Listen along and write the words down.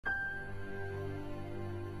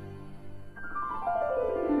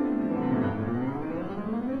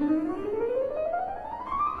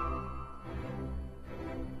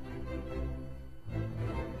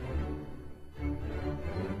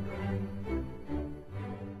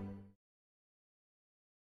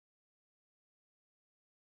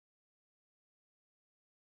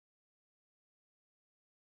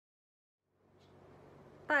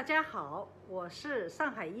大家好，我是上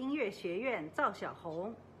海音乐学院赵小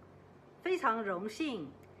红，非常荣幸，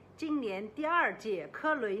今年第2届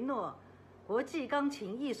科雷诺国际钢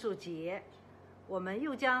琴艺术节，我们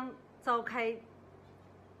又将召开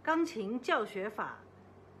钢琴教学法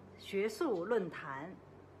学术论坛。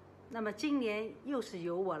那么今年又是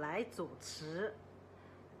由我来主持。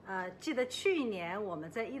记得去年我们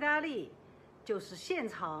在意大利就是现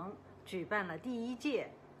场举办了第1届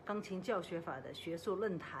钢琴教学法的学术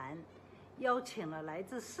论坛，邀请了来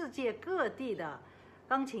自世界各地的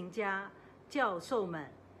钢琴家、教授们，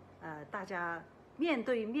大家面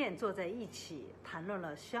对面坐在一起，谈论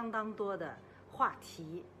了相当多的话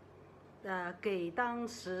题，给当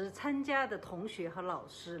时参加的同学和老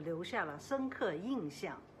师留下了深刻印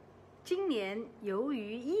象。今年由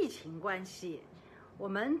于疫情关系，我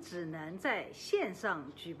们只能在线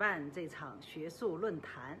上举办这场学术论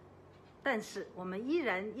坛，但是我们依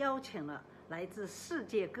然邀请了来自世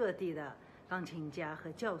界各地的钢琴家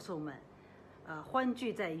和教授们，欢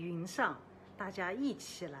聚在云上，大家一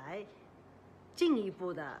起来进一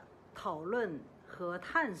步的讨论和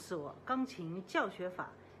探索钢琴教学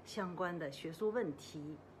法相关的学术问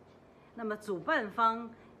题。那么主办方，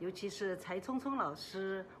尤其是柴聪聪老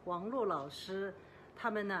师、王璐老师，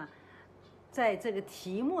他们呢，在这个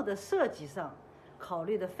题目的设计上考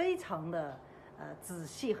虑的非常的仔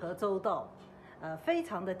细和周到，非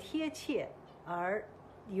常的贴切，而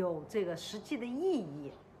有这个实际的意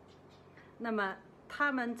义。那么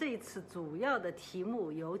他们这次主要的题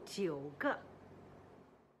目有9个。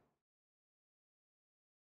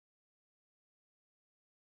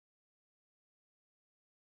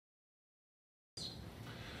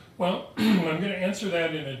Well, I'm going to answer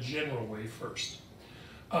that in a general way first.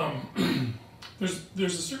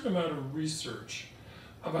 There's a certain amount of research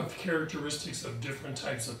about the characteristics of different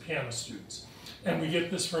types of piano students. And we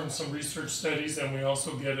get this from some research studies, and we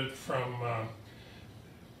also get it from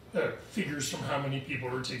figures from how many people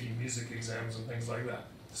are taking music exams and things like that.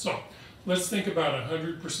 So let's think about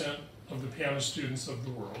 100% of the piano students of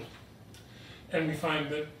the world. And we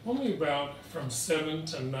find that only about from 7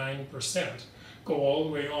 to 9% go all the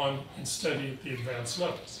way on and study at the advanced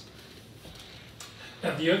levels.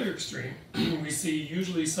 At the other extreme, we see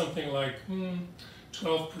usually something like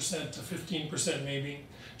 12% to 15% maybe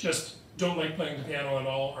just don't like playing the piano at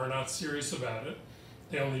all, are not serious about it.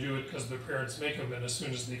 They only do it because their parents make them, and as soon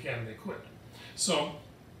as they can, they quit. So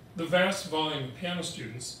the vast volume of piano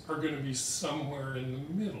students are going to be somewhere in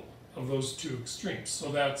the middle of those two extremes.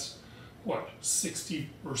 So that's, what, 60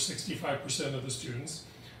 or 65% of the students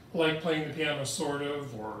like playing the piano sort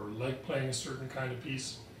of, or like playing a certain kind of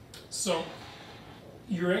piece. So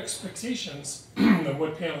your expectations of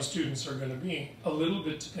what piano students are going to be a little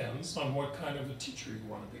bit depends on what kind of a teacher you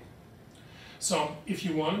want to be. So if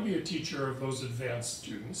you want to be a teacher of those advanced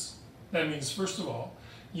students, that means first of all,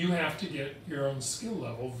 you have to get your own skill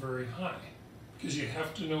level very high, because you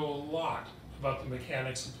have to know a lot about the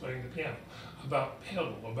mechanics of playing the piano, about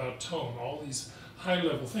pedal, about tone, all these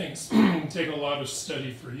high-level things take a lot of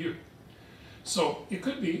study for you. So it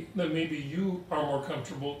could be that maybe you are more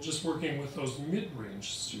comfortable just working with those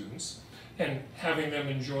mid-range students and having them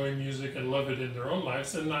enjoy music and love it in their own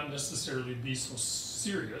lives and not necessarily be so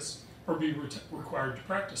serious or be required to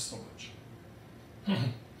practice so much.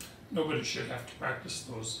 Nobody should have to practice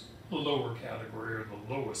those lower category or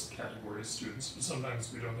the lowest category students, but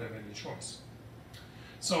sometimes we don't have any choice.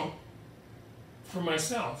 So for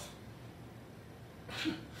myself,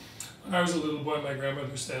 when I was a little boy, my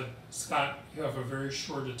grandmother said, "Scott, you have a very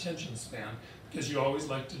short attention span because you always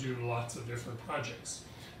like to do lots of different projects."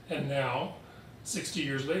 And now, 60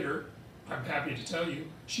 years later, I'm happy to tell you,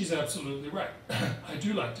 she's absolutely right. I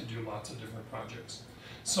do like to do lots of different projects.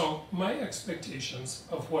 So my expectations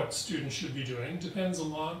of what students should be doing depends a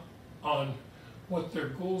lot on what their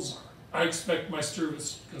goals are. I expect my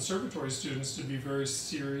conservatory students to be very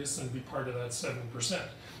serious and be part of that 7%.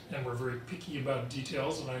 And we're very picky about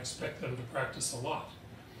details, and I expect them to practice a lot.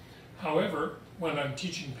 However, when I'm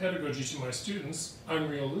teaching pedagogy to my students, I'm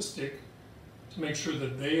realistic to make sure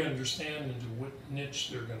that they understand into what niche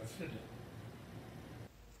they're going to fit in.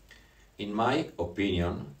 In my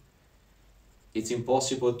opinion, it's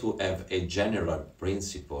impossible to have a general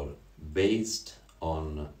principle based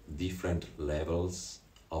on different levels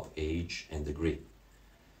of age and degree.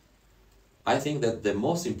 I think that the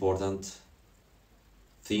most important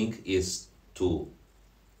thing is to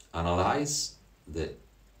analyze the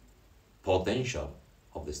potential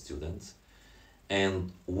of the students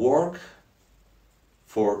and work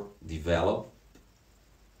for develop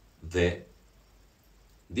the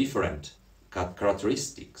different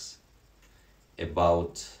characteristics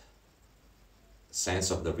about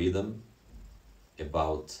sense of the rhythm,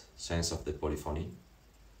 about sense of the polyphony,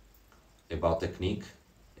 about technique,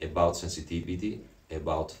 about sensitivity,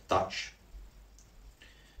 about touch,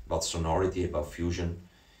 about sonority, about fusion.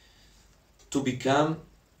 To become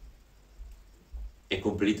a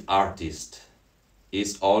complete artist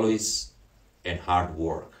is always a hard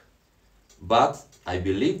work. But I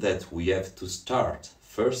believe that we have to start,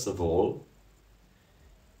 first of all,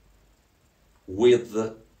 with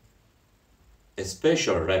a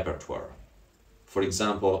special repertoire. For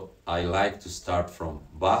example, I like to start from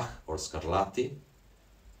Bach or Scarlatti,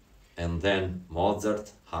 and then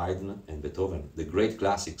Mozart, Haydn, and Beethoven, the great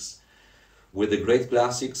classics. With the great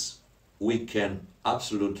classics, we can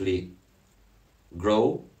absolutely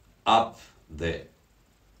grow up the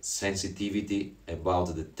sensitivity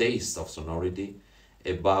about the taste of sonority,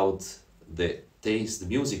 about the taste, the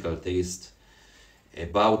musical taste,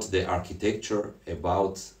 about the architecture,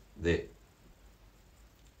 about the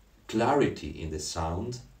clarity in the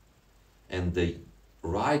sound, and the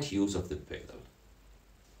right use of the pedal.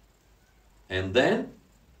 And then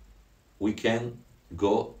we can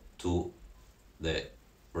go to the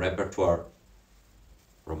repertoire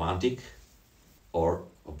romantic or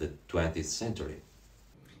of the 20th century.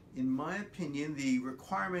 In my opinion, the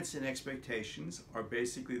requirements and expectations are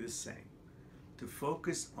basically the same. To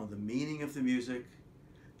focus on the meaning of the music,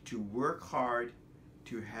 to work hard,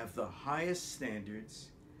 to have the highest standards,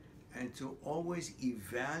 and to always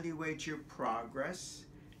evaluate your progress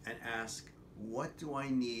and ask, what do I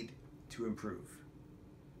need to improve?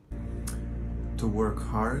 To work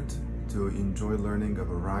hard, to enjoy learning a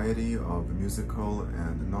variety of musical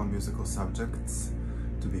and non-musical subjects,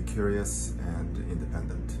 to be curious and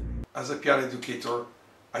independent. As a piano educator,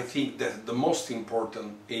 I think that the most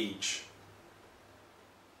important age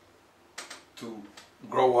to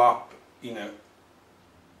grow up in a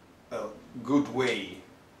good way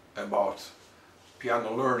about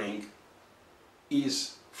piano learning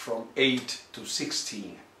is from 8 to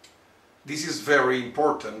 16. This is very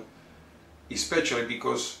important, especially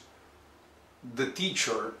because the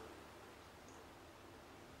teacher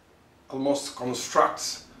almost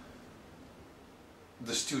constructs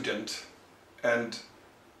the student and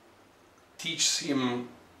teaches him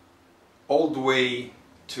all the way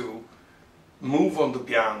to move on the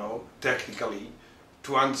piano technically,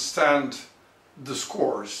 to understand the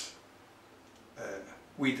scores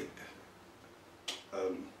with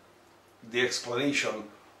the explanation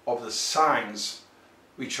of the signs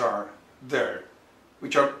which are there,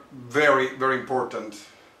 which are very, very important.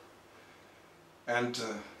 And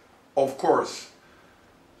of course,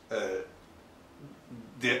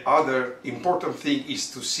 the other important thing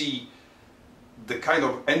is to see the kind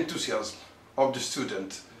of enthusiasm of the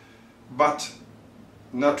student, but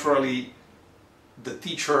naturally the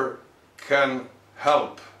teacher can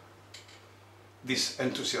help this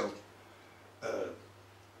enthusiasm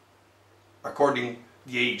according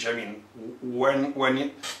the age. I mean,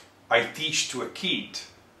 when I teach to a kid,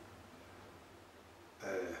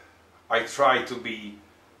 I try to be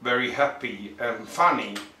very happy and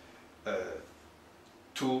funny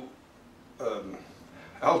to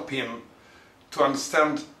help him to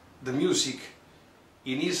understand the music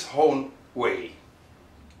in his own way.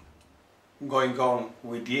 Going on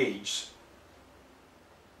with the age,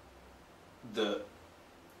 the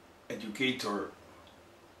educator,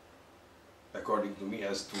 according to me,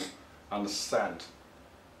 has to understand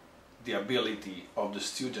the ability of the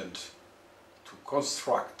student to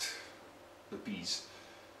construct the piece,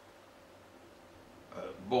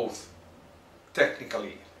 both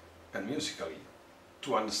technically and musically,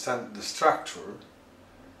 to understand the structure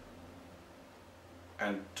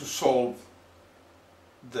and to solve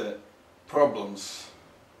the problems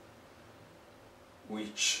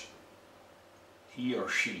which he or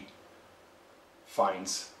she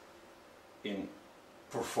finds in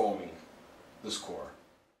performing the score.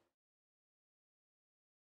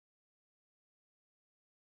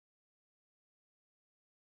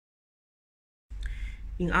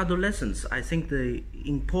 In adolescence, I think the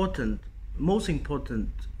most important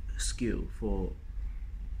skill for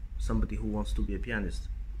somebody who wants to be a pianist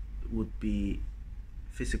would be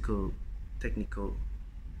physical, technical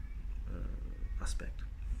aspect.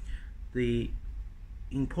 The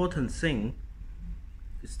important thing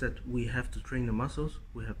is that we have to train the muscles,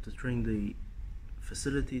 we have to train the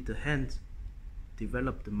facility, the hands,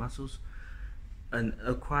 develop the muscles, and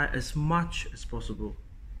acquire as much as possible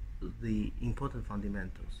the important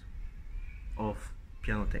fundamentals of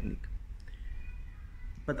piano technique.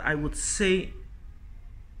 But I would say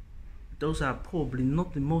those are probably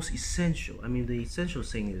not the most essential. I mean, the essential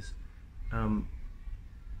thing is,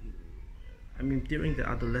 I mean, during the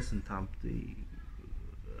adolescent time,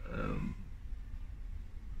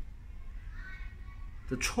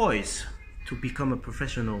 the choice to become a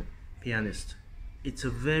professional pianist, it's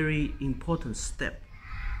a very important step.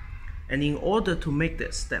 And in order to make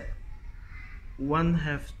that step, one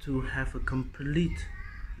has to have a complete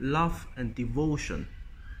love and devotion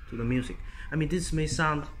to the music. I mean, this may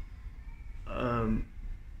sound a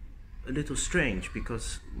little strange,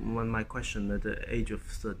 because one might question at the age of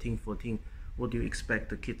 13, 14, what do you expect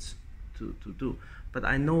the kids to do? But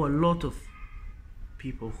I know a lot of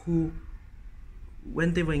people who,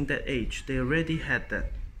 when they were in that age, they already had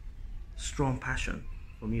that strong passion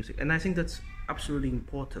for music. And I think that's absolutely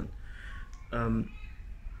important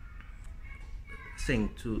thing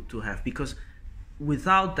to have, because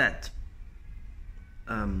without that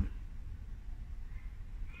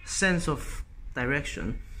sense of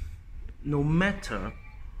direction, no matter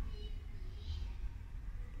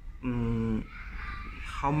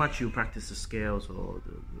how much you practice the scales or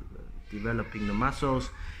the developing the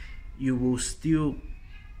muscles, you will still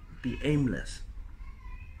be aimless.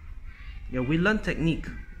 You know, we learn technique,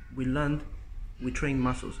 we train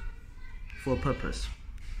muscles for a purpose,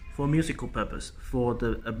 for a musical purpose, for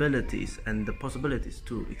the abilities and the possibilities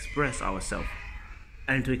to express ourselves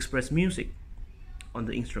and to express music on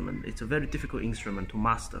the instrument. It's a very difficult instrument to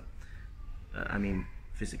master, I mean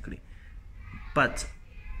physically, but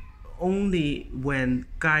only when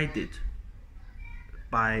guided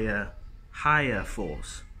by a higher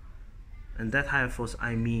force, and that higher force,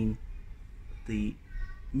 I mean the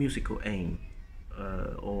musical aim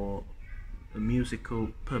or a musical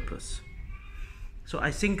purpose. So I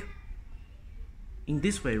think in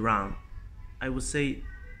this way round, I would say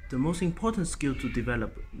the most important skill to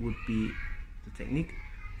develop would be the technique,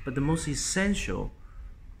 but the most essential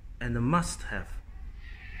and the must-have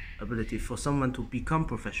ability for someone to become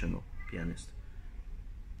professional pianist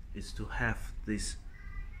is to have this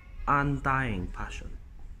undying passion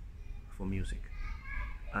for music.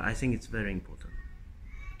 I think it's very important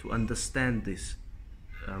to understand these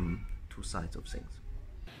two sides of things.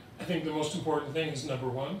 I think the most important thing is, number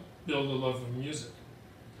one, build a love of music.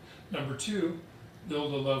 Number two,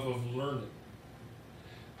 build a love of learning.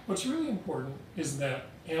 What's really important is that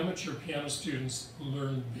amateur piano students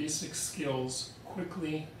learn basic skills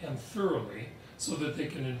quickly and thoroughly so that they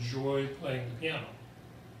can enjoy playing the piano.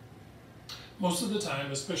 Most of the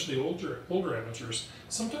time, especially older amateurs,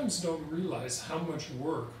 sometimes don't realize how much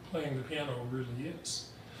work playing the piano really is.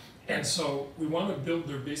 And so we want to build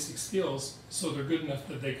their basic skills so they're good enough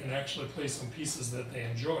that they can actually play some pieces that they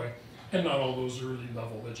enjoy, and not all those early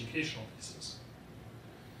level educational pieces.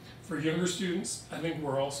 For younger students, I think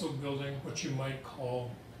we're also building what you might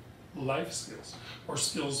call life skills, or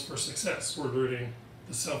skills for success. We're learning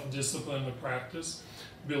the self-discipline of practice,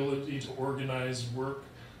 ability to organize work,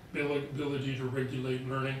 ability to regulate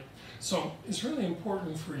learning. So it's really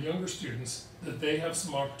important for younger students that they have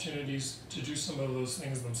some opportunities to do some of those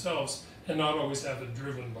things themselves and not always have it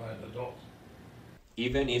driven by an adult.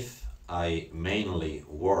 Even if I mainly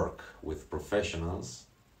work with professionals,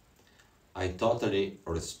 I totally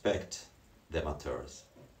respect the amateurs,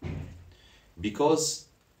 because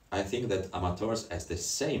I think that amateurs has the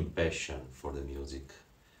same passion for the music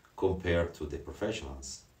compared to the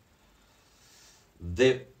professionals.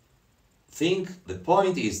 The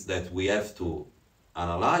point is that we have to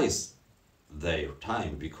analyze their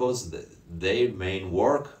time, because their main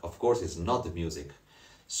work, of course, is not the music.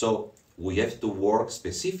 So we have to work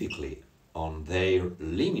specifically on their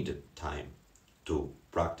limited time to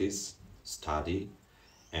practice, study,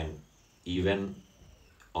 and even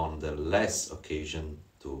on the less occasion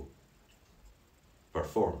to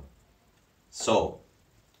perform. So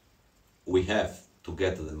we have to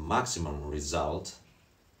get the maximum result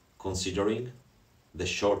considering the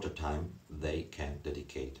shorter time they can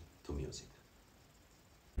dedicate to music.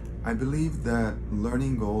 I believe that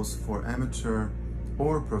learning goals for amateur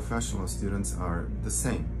or professional students are the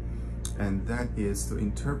same, and that is to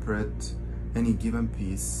interpret any given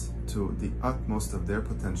piece to the utmost of their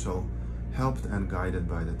potential, helped and guided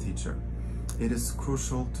by the teacher. It is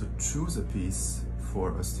crucial to choose a piece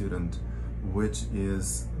for a student which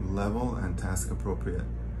is level and task appropriate.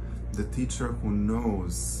 The teacher who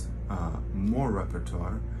knows more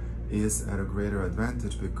repertoire is at a greater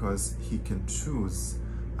advantage, because he can choose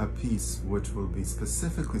a piece which will be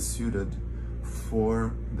specifically suited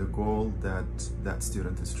for the goal that that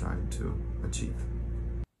student is trying to achieve.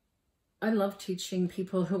 I love teaching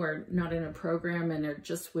people who are not in a program and are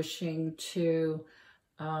just wishing to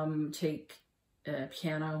take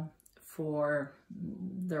piano for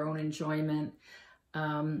their own enjoyment.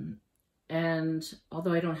 And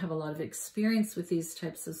although I don't have a lot of experience with these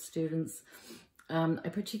types of students, I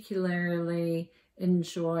particularly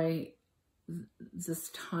enjoy this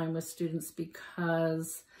time with students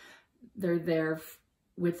because they're there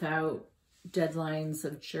without deadlines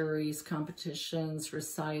of juries, competitions,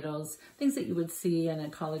 recitals, things that you would see in a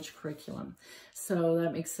college curriculum. So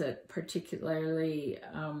that makes it particularly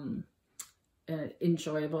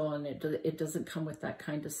enjoyable, and it doesn't come with that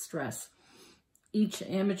kind of stress. Each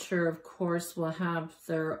amateur, of course, will have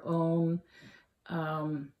their own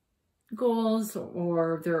goals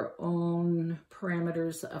or their own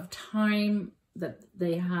parameters of time that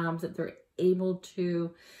they have, that they're able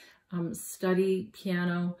to study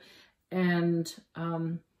piano. And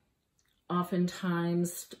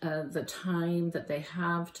oftentimes the time that they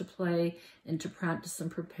have to play and to practice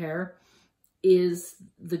and prepare is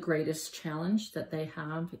the greatest challenge that they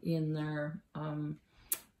have in their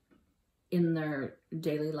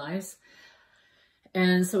daily lives.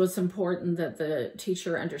 And so it's important that the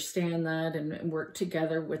teacher understand that and work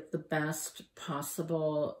together with the best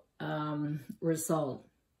possible result.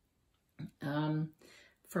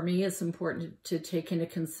 For me, it's important to take into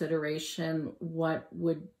consideration what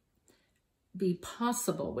would be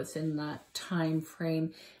possible within that time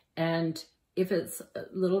frame. And if it's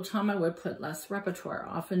little time, I would put less repertoire.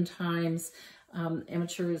 Oftentimes,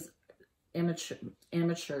 amateurs, I'm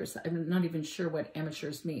not even sure what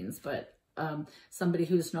amateurs means, but somebody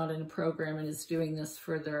who's not in a program and is doing this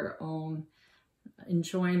for their own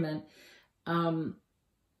enjoyment,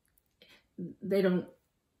 they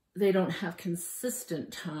don't have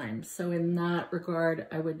consistent time. So in that regard,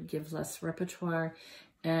 I would give less repertoire,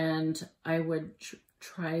 and I would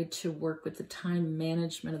try to work with the time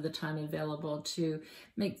management of the time available to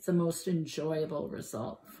make the most enjoyable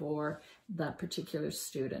result for that particular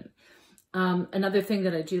student. Another thing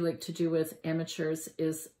that I do like to do with amateurs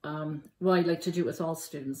is, well, I like to do it with all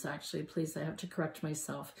students, actually. Please, I have to correct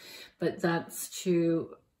myself. But that's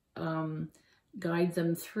to guide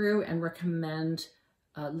them through and recommend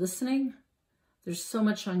listening. There's so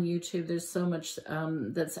much on YouTube. There's so much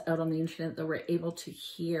that's out on the internet that we're able to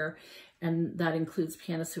hear. And that includes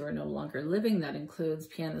pianists who are no longer living. That includes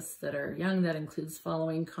pianists that are young. That includes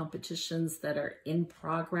following competitions that are in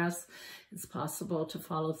progress. It's possible to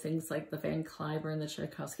follow things like the Van Cliburn, the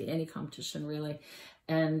Tchaikovsky, any competition really,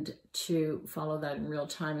 and to follow that in real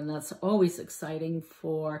time. And that's always exciting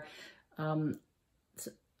for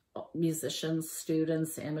musicians,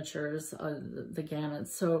 students, amateurs, the gamut.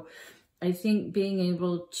 So I think being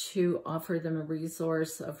able to offer them a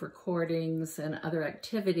resource of recordings and other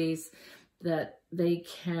activities that they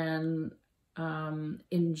can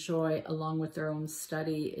enjoy along with their own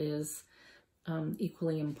study is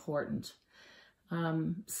equally important.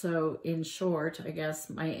 So in short, I guess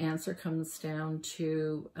my answer comes down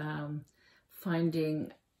to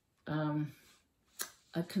finding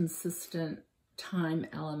a consistent time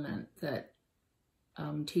element that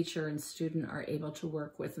teacher and student are able to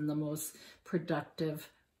work with in the most productive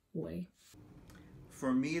way.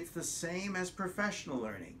 For me, it's the same as professional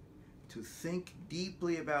learning, to think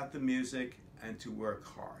deeply about the music and to work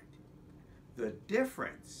hard. The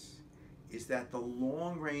difference is that the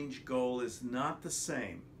long-range goal is not the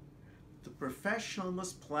same. The professional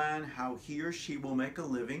must plan how he or she will make a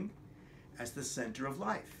living as the center of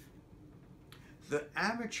life. The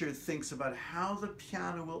amateur thinks about how the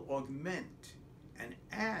piano will augment and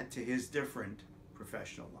add to his different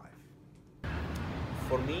professional life.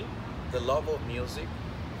 For me, the love of music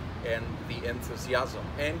and the enthusiasm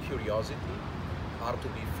and curiosity are to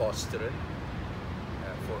be fostered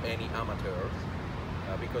for any amateurs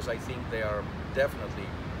because I think they are definitely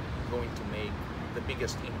going to make the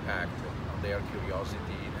biggest impact on their curiosity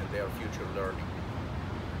and their future learning.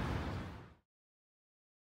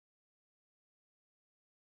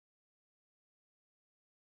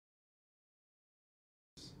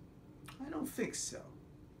 I don't think so.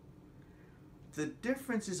 The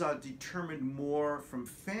differences are determined more from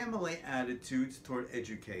family attitudes toward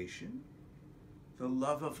education, the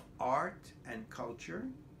love of art and culture,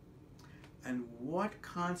 and what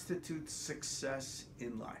constitutes success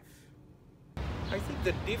in life. I think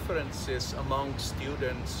the differences among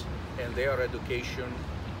students and their education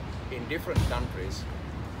in different countries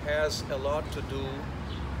has a lot to do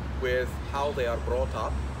with how they are brought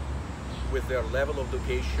up, with their level of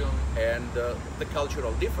education and the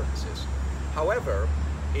cultural differences. However,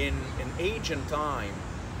 in an age and time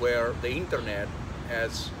where the internet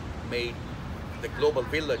has made the global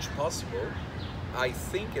village possible, I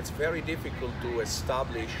think it's very difficult to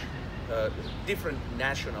establish different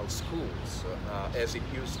national schools as it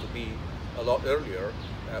used to be a lot earlier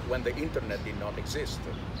when the internet did not exist.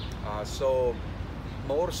 So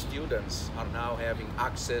more students are now having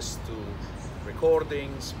access to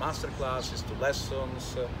recordings, master classes, to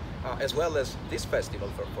lessons, as well as this festival,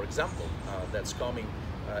 for example, that's coming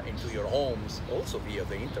into your homes also via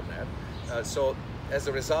the internet. So as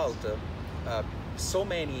a result, so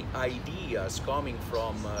many ideas coming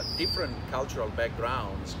from different cultural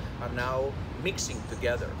backgrounds are now mixing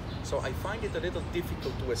together. So I find it a little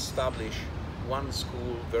difficult to establish one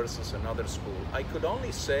school versus another school. I could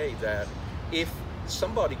only say that if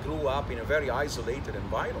somebody grew up in a very isolated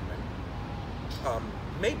environment,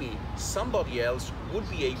 maybe somebody else would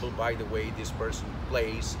be able, by the way this person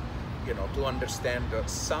plays, you know, to understand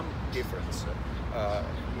some difference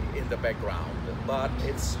in the background. But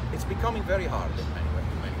it's becoming very hard in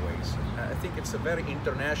many ways. I think it's a very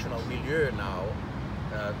international milieu now,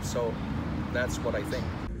 so that's what I think.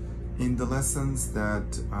 In the lessons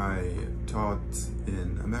that I taught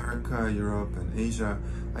in America, Europe, and Asia,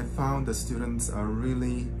 I found the students are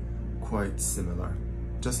really quite similar,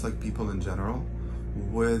 just like people in general,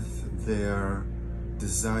 with their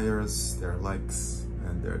desires, their likes,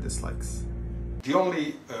 and their dislikes. The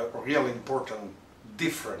only really important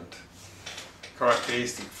different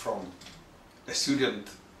characteristic from a student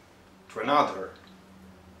to another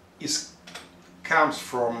comes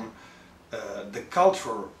from the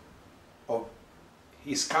culture of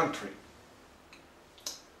his country.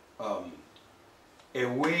 A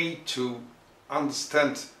way to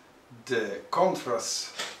understand the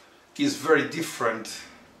contrast is very different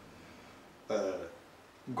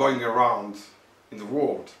going around in the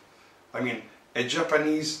world. I mean, a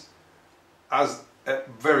Japanese has a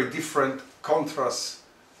very different contrast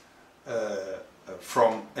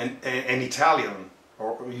from an Italian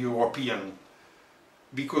or European,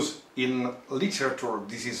 because in literature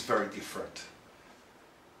this is very different.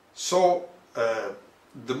 So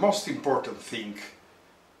the most important thing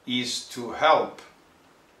is to help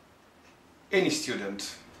any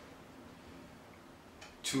student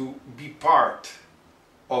to be part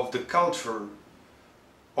of the culture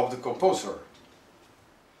of the composer.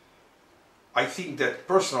 I think that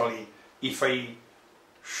personally, if I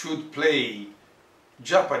should play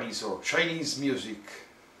Japanese or Chinese music,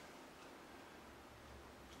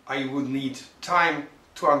 I would need time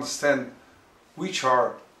to understand which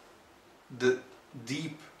are the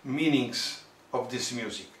deep meanings of this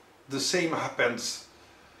music. The same happens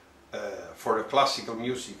for the classical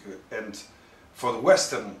music and for the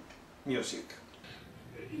Western music.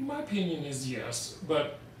 My opinion is yes,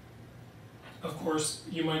 but of course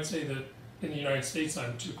you might say that in the United States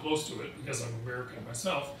I'm too close to it because I'm American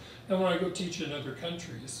myself, and when I go teach in other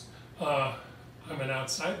countries, I'm an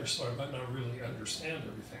outsider, so I might not really understand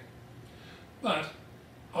everything. But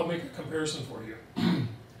I'll make a comparison for you.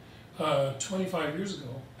 25 years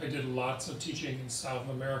ago, I did lots of teaching in South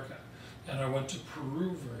America, and I went to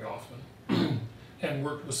Peru very often and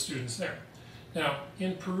worked with students there. Now,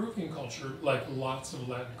 in Peruvian culture, like lots of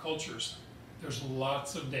Latin cultures, there's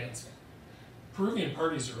lots of dancing. Peruvian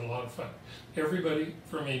parties are a lot of fun. Everybody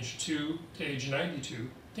from age 2 to age 92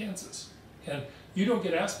 dances. And you don't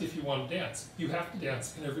get asked if you want to dance. You have to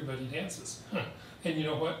dance, and everybody dances. And you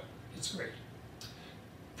know what? It's great.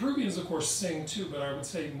 Peruvians, of course, sing too, but I would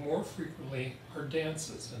say more frequently are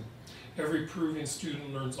dances. And every Peruvian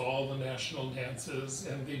student learns all the national dances,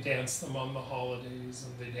 and they dance them on the holidays,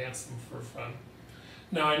 and they dance them for fun.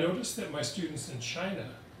 Now, I noticed that my students in China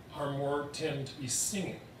tend to be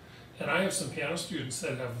singing. And I have some piano students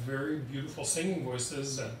that have very beautiful singing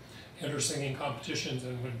voices and enter singing competitions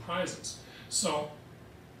and win prizes. So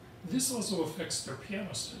this also affects their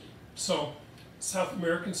piano study. So South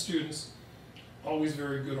American students, always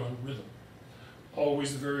very good on rhythm,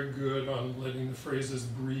 always very good on letting the phrases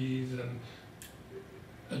breathe and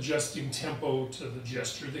adjusting tempo to the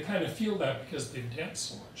gesture. They kind of feel that because they've danced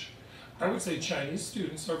so much. I would say Chinese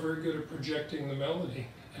students are very good at projecting the melody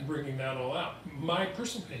and bringing that all out. My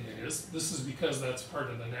personal opinion is this is because that's part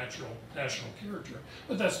of the national character,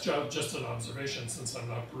 but that's just an observation since I'm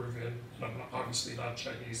not Peruvian and I'm obviously not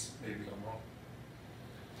Chinese. Maybe I'm wrong.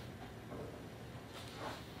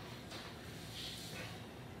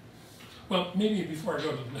 Well, maybe before I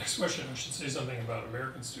go to the next question, I should say something about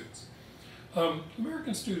American students.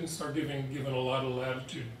 American students are given a lot of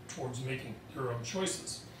latitude towards making their own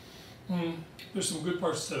choices. There's some good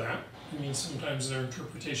parts to that. I mean, sometimes their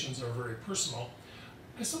interpretations are very personal.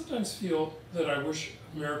 I sometimes feel that I wish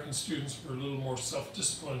American students were a little more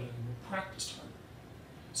self-disciplined and practiced harder.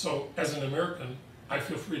 So, as an American, I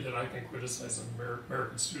feel free that I can criticize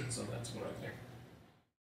American students, and that's what I think.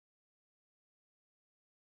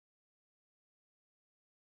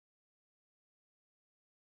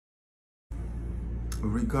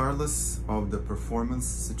 Regardless of the performance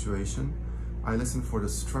situation, I listen for the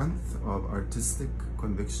strength of artistic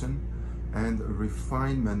conviction and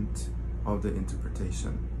refinement of the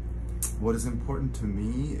interpretation. What is important to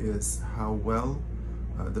me is how well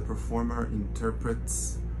the performer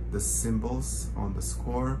interprets the symbols on the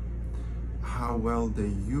score, how well they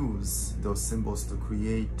use those symbols to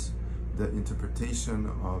create the interpretation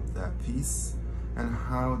of that piece, and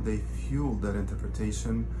how they fuel that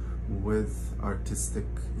interpretation with artistic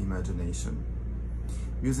imagination.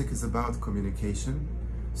 Music is about communication,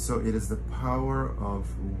 so it is the power of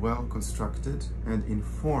well-constructed and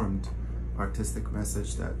informed artistic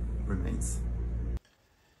message that remains.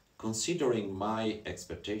 Considering my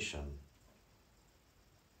expectation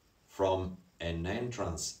from an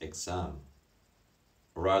entrance exam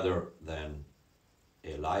rather than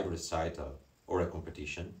a live recital or a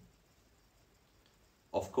competition,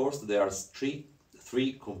 of course there are three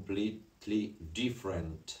completely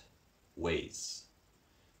different ways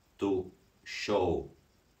to show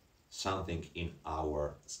something in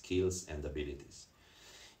our skills and abilities.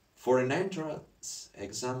 For an entrance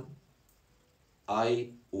exam, I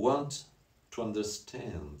want to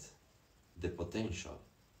understand the potential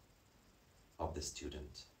of the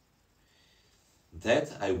student.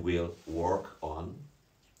 That I will work on,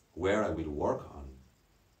 where I will work on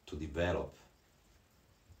to develop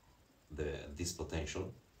this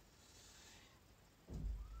potential.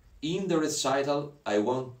 In the recital, I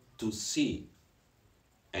want to see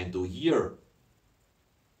and to hear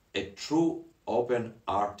a true open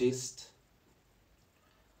artist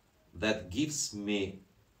that gives me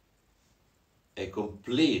a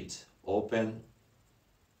complete open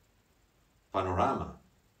panorama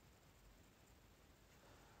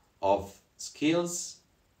of skills,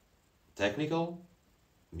 technical,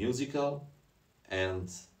 musical,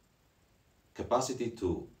 and capacity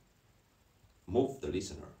to move the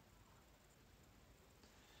listener.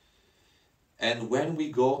 And when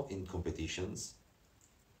we go in competition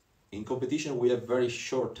we have very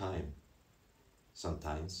short time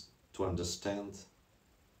sometimes to understand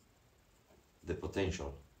the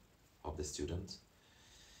potential of the student.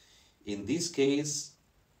 In this case,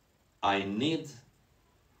 I need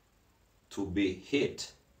to be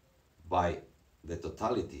hit by the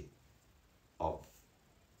totality of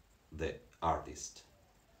the artist,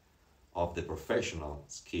 of the professional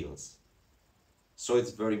skills. So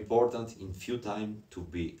it's very important in few time to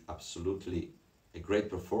be absolutely a great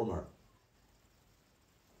performer,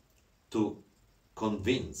 to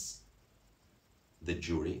convince the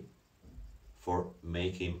jury for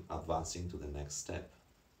make him advancing to the next step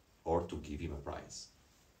or to give him a prize.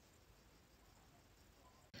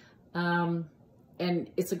 And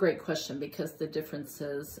it's a great question because the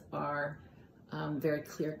differences are very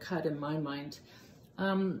clear-cut in my mind.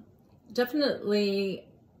 Definitely,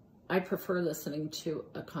 I prefer listening to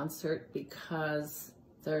a concert because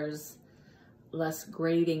there's less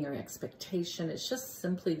grading or expectation. It's just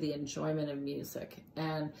simply the enjoyment of music.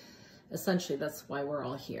 And essentially, that's why we're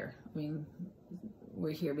all here. I mean,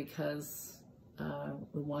 we're here because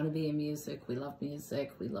we want to be in music, we love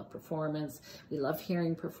performance, we love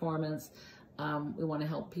hearing performance, we want to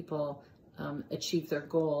help people achieve their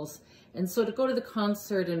goals. And so to go to the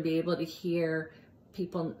concert and be able to hear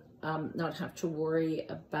people not have to worry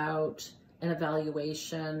about an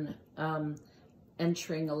evaluation,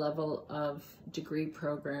 entering a level of degree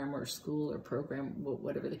program or school or program,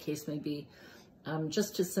 whatever the case may be,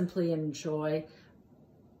 just to simply enjoy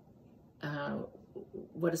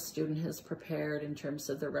what a student has prepared in terms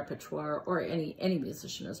of their repertoire, or any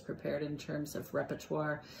musician has prepared in terms of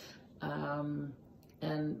repertoire,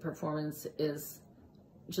 and performance is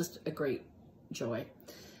just a great joy.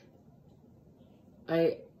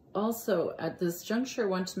 I also, at this juncture,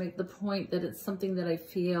 want to make the point that it's something that I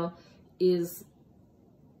feel is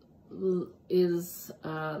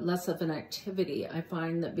less of an activity. I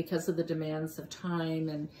find that because of the demands of time,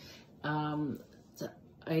 and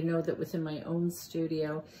I know that within my own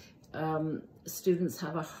studio, students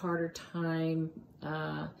have a harder time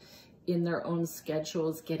in their own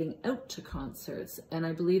schedules getting out to concerts. And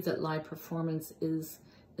I believe that live performance is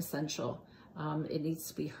essential. It needs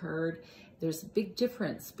to be heard. There's a big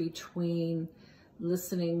difference between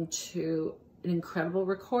listening to an incredible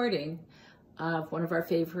recording of one of our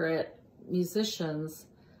favorite musicians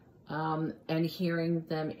and hearing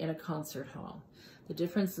them in a concert hall. The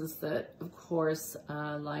difference is that, of course,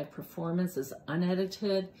 live performance is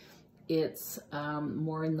unedited. It's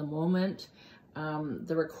more in the moment.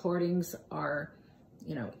 The recordings are,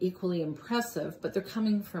 equally impressive, but they're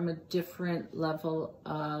coming from a different level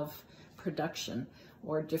of production.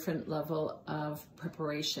 or different level of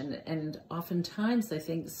preparation. And oftentimes I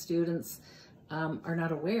think students are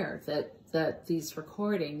not aware that these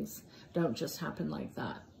recordings don't just happen like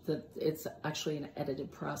that, that it's actually an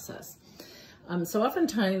edited process. So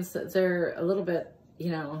oftentimes they're a little bit,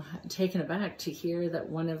 taken aback to hear that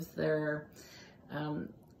one of their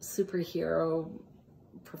superhero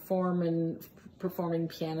performing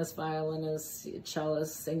pianists, violinists,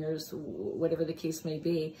 cellists, singers, whatever the case may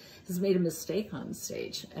be, has made a mistake on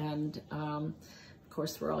stage. And of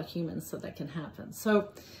course, we're all humans, so that can happen. So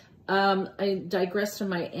I digressed in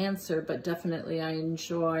my answer, but definitely I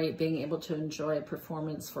enjoy being able to enjoy a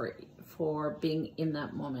performance for being in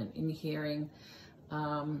that moment, in hearing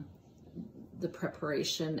the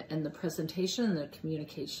preparation and the presentation and the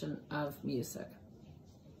communication of music.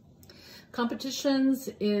 Competitions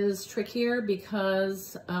is trickier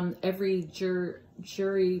because every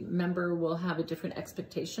jury member will have a different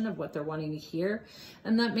expectation of what they're wanting to hear,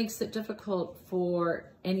 and that makes it difficult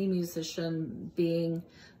for any musician being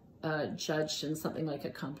judged in something like a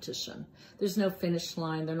competition. There's no finish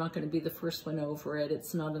line. They're not going to be the first one over it.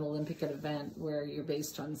 It's not an Olympic event where you're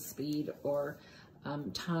based on speed or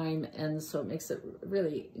time, and so it makes it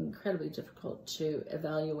really incredibly difficult to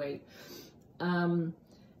evaluate.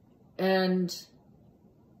 And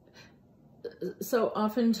so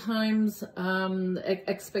oftentimes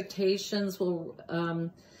expectations will,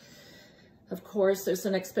 of course, there's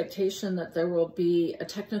an expectation that there will be a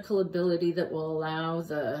technical ability that will allow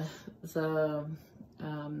the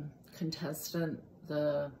contestant,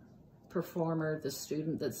 the performer, the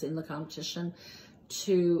student that's in the competition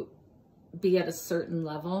to be at a certain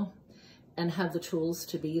level and have the tools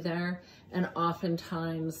to be there. And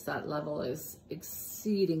oftentimes that level is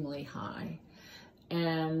exceedingly high.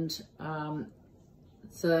 And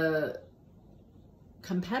the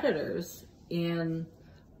competitors in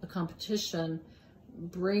a competition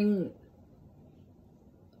bring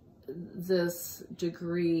this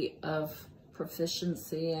degree of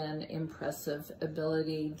proficiency and impressive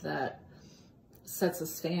ability that sets a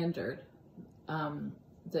standard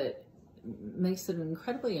that makes it an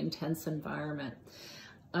incredibly intense environment.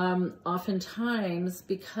 Oftentimes,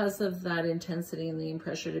 because of that intensity and the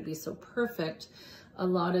pressure to be so perfect, a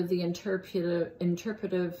lot of the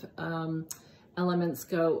interpretive elements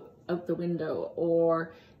go out the window,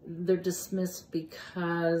 or they're dismissed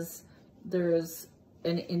because there's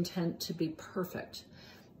an intent to be perfect.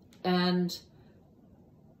 And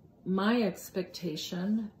my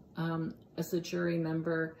expectation as a jury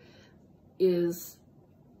member is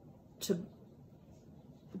to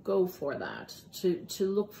go for that, to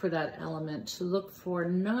look for that element, to look for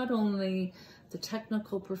not only the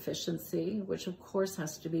technical proficiency, which of course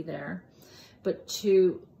has to be there, but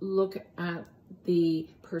to look at the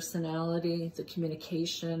personality, the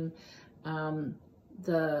communication,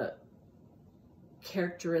 the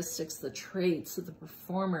characteristics, the traits of the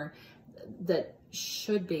performer that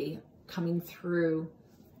should be coming through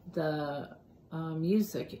the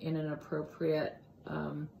music in an appropriate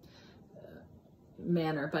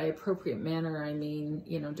manner. By appropriate manner, I mean,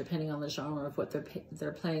 depending on the genre of what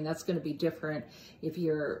they're playing, that's going to be different if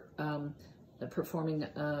you're performing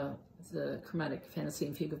the Chromatic Fantasy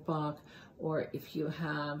and Fugue of Bach, or if you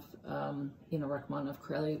have, Rachmaninoff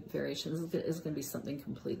Corelli variations, is going to be something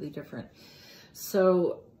completely different.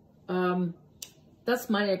 So that's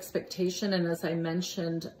my expectation, and as I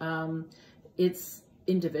mentioned, it's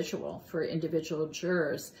individual for individual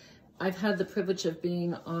jurors. I've had the privilege of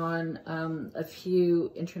being on a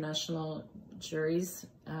few international juries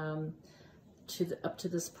up to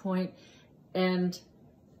this point, and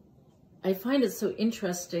I find it so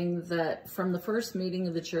interesting that from the first meeting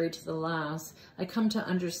of the jury to the last, I come to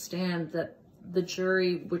understand that the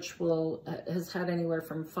jury, which has had anywhere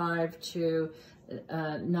from 5 to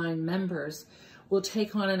 9 members, will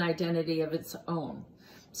take on an identity of its own.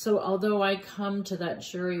 So although I come to that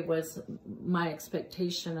jury with my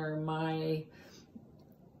expectation, or my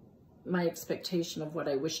expectation of what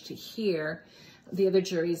I wish to hear, the other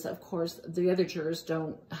juries, of course, the other jurors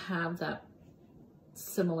don't have that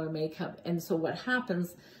similar makeup. And so what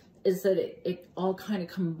happens is that it all kind of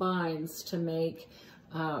combines to make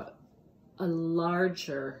a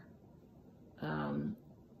larger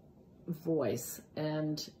voice.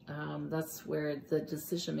 And that's where the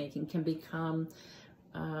decision-making can become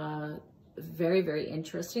very, very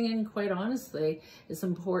interesting, and quite honestly, it's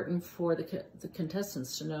important for the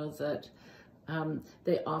contestants to know that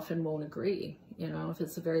they often won't agree. If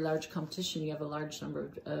it's a very large competition, you have a large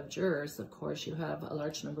number of jurors, of course, you have a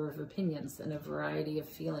large number of opinions and a variety of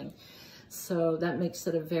feeling. So that makes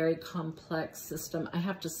it a very complex system. I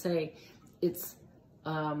have to say, it's,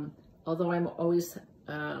 although I'm always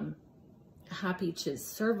happy to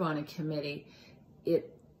serve on a committee,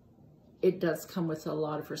 it does come with a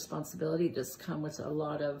lot of responsibility. It does come with a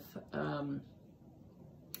lot of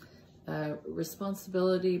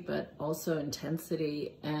responsibility, but also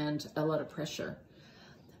intensity and a lot of pressure.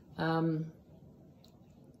 The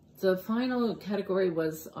final category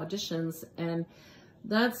was auditions, and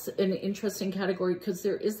that's an interesting category because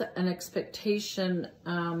there is an expectation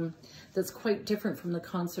that's quite different from the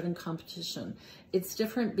concert and competition. It's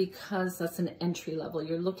different because that's an entry level.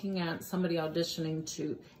 You're looking at somebody auditioning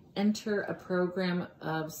to enter a program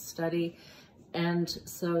of study, and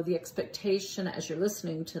so the expectation as you're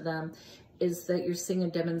listening to them is that you're seeing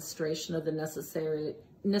a demonstration of the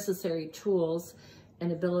necessary tools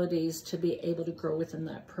and abilities to be able to grow within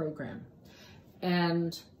that program.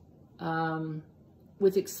 And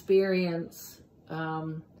with experience,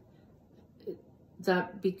 that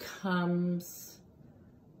becomes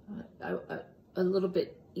a little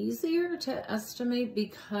bit easier to estimate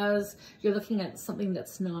because you're looking at something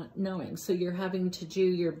that's not knowing. So you're having to do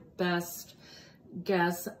your best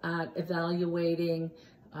guess at evaluating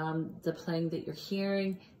the playing that you're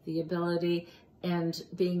hearing, the ability, and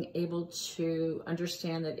being able to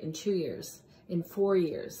understand that in 2 years, in 4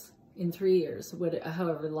 years, in 3 years,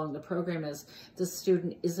 however long the program is, the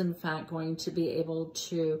student is in fact going to be able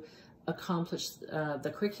to accomplish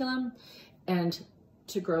the curriculum and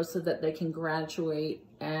to grow so that they can graduate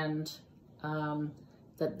and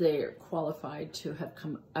that they're qualified to have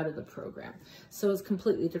come out of the program. So it's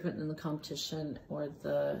completely different than the competition or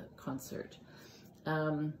the concert.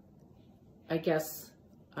 I guess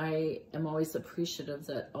I am always appreciative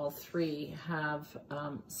that all three have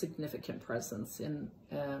significant presence in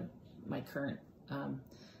my current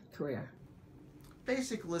career.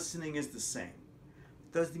 Basic listening is the same.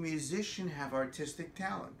 Does the musician have artistic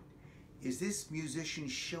talent? Is this musician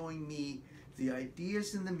showing me the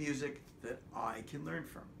ideas in the music that I can learn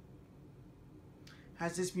from?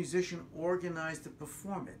 Has this musician organized the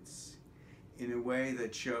performance in a way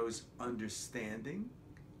that shows understanding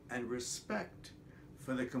and respect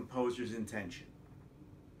for the composer's intention?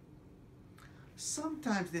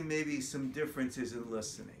 Sometimes there may be some differences in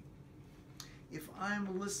listening. If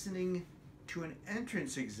I'm listening to an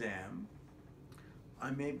entrance exam,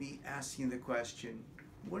 I may be asking the question,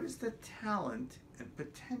 what is the talent and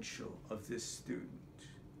potential of this student?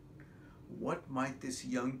 What might this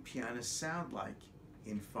young pianist sound like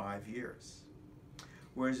in 5 years?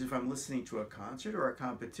 Whereas if I'm listening to a concert or a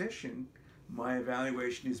competition, my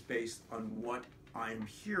evaluation is based on what I'm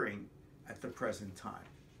hearing at the present time.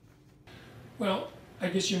 Well, I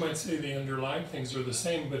guess you might say the underlying things are the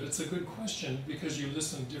same, but it's a good question because you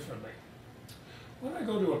listen differently. When I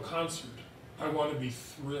go to a concert, I want to be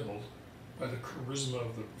thrilled by the charisma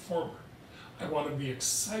of the performer. I want to be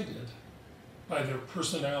excited by their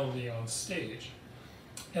personality on stage.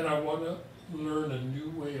 And I want to learn a new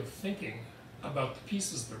way of thinking about the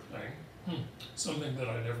pieces they're playing, something that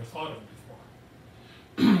I never thought of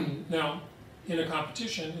before. Now, in a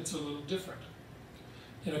competition, it's a little different.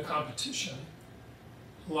 In a competition,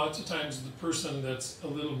 lots of times the person that's a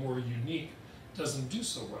little more unique doesn't do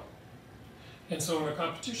so well. And so in a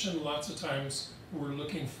competition, lots of times we're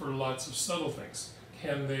looking for lots of subtle things.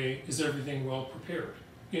 Is everything well prepared?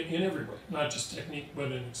 In every way, not just technique,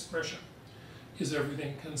 but in expression. Is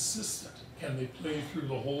everything consistent? Can they play through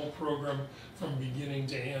the whole program from beginning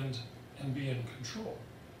to end and be in control?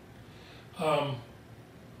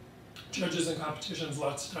 Judges in competitions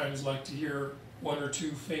lots of times like to hear 1 or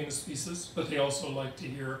 2 famous pieces, but they also like to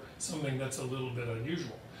hear something that's a little bit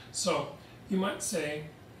unusual. So you might say,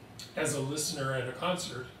 as a listener at a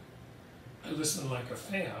concert, I listen like a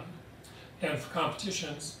fan, and for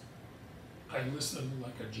competitions, I listen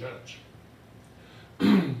like a judge.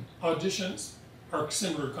 Auditions are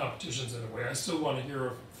similar to competitions in a way. I still want to hear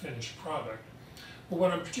a finished product. But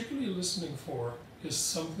what I'm particularly listening for is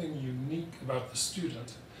something unique about the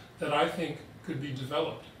student that I think could be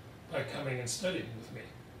developed by coming and studying with me.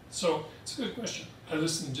 So it's a good question. I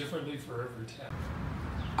listen differently for every tap.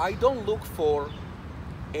 I don't look for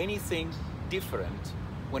anything different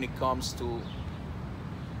when it comes to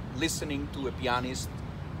listening to a pianist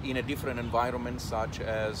in a different environment, such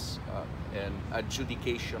as an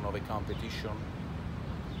adjudication of a competition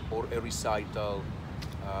or a recital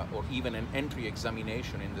or even an entry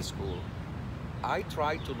examination in the school. I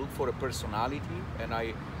try to look for a personality, and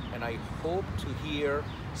I hope to hear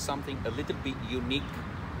something a little bit unique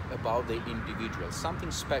about the individual,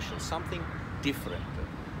 something special, something different.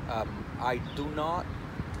 I do not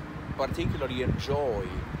particularly enjoy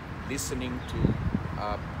listening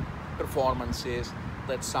to performances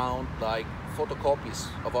that sound like photocopies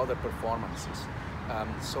of other performances.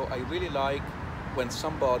 So I really like when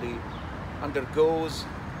somebody undergoes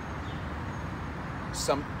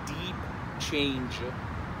some deep change,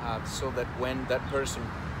 so that when that person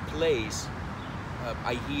plays,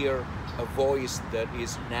 I hear a voice that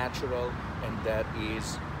is natural and that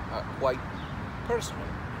is quite personal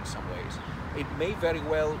in some ways. It may very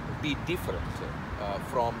well be different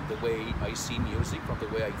from the way I see music, from the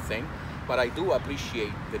way I think, but I do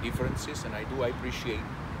appreciate the differences, and I do appreciate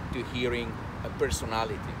to hearing a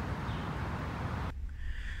personality.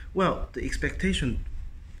 Well, the expectation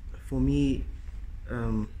for me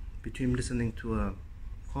between listening to a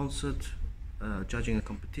concert, judging a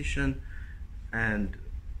competition, and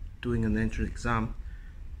doing an entrance exam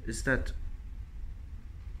is that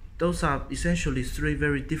those are essentially three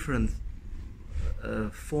very different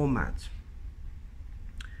formats.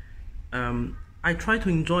 I try to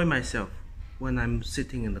enjoy myself when I'm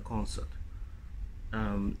sitting in the concert.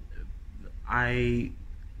 I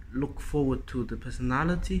look forward to the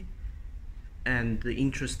personality and the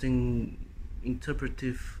interesting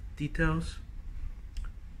interpretive details.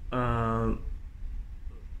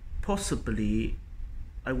 Possibly,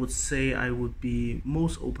 I would say I would be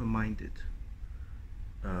most open-minded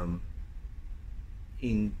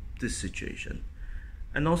in this situation.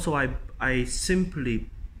 And also I simply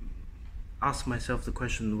ask myself the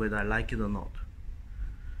question whether I like it or not.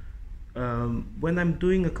 When I'm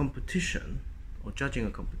doing a competition or judging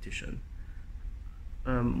a competition,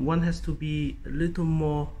 one has to be a little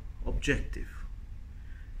more objective.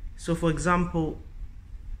 So for example,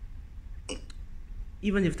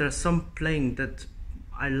 even if there's some playing that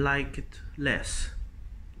I like it less,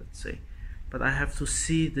 let's say, but I have to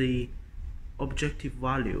see the objective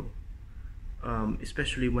value,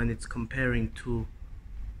 especially when it's comparing to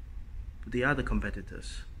the other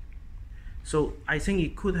competitors. So I think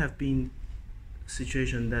it could have been a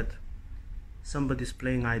situation that somebody's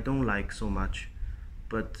playing I don't like so much,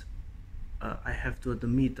 but I have to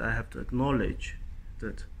admit, I have to acknowledge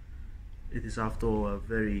that it is after all a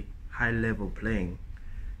very high level playing,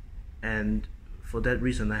 and for that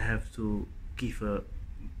reason I have to give a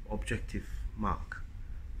objective mark.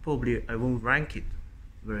 Probably I won't rank it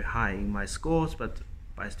very high in my scores, but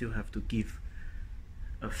I still have to give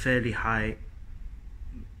a fairly high,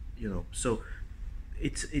 you know, so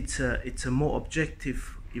it's a more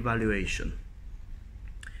objective evaluation.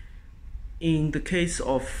 In the case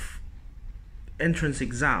of entrance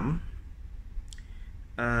exam,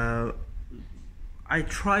 I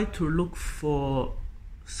try to look for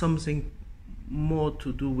something more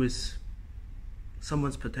to do with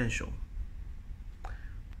someone's potential.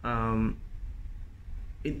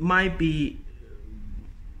 It might be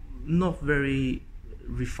not very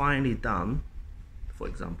refinedly done, for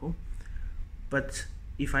example, but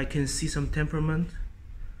if I can see some temperament,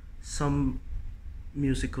 some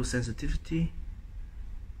musical sensitivity,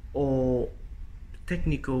 or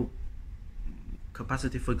technical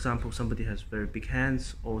capacity, for example, somebody has very big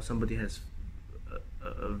hands, or somebody has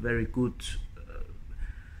a very good,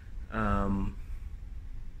 for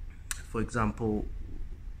example,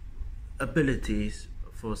 abilities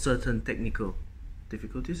for certain technical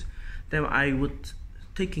difficulties, then I would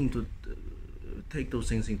take those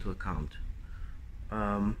things into account.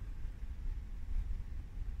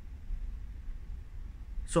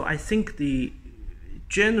 So I think the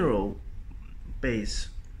general base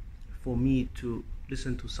for me to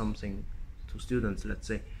listen to something to students, let's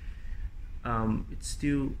say, it's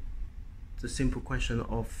still the simple question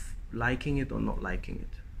of liking it or not liking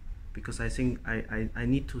it, because I think I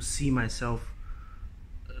need to see myself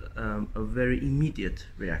a very immediate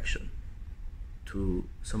reaction to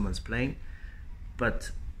someone's playing,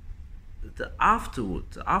 but the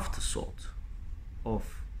afterthought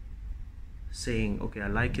of saying, okay, I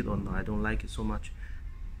like it or no, I don't like it so much,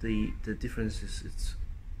 the difference is it's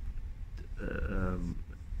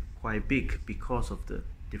quite big because of the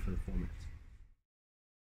different formats.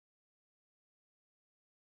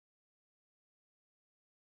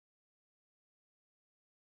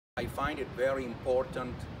 I find it very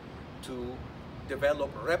important to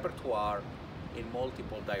develop repertoire in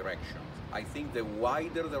multiple directions. I think the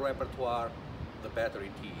wider the repertoire, the better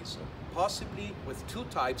it is. Possibly with two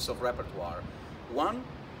types of repertoire. One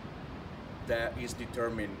that is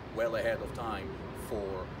determined well ahead of time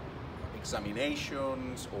for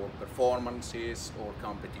examinations or performances or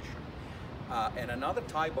competition. And another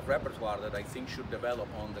type of repertoire that I think should develop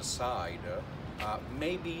on the side,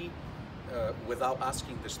 maybe without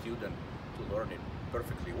asking the student to learn it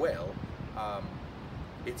perfectly well.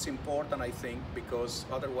 It's important, I think, because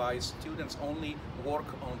otherwise students only work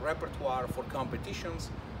on repertoire for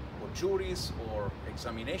competitions juries or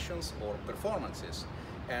examinations or performances.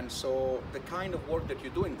 And so the kind of work that you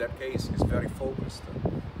do in that case is very focused.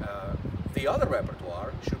 The other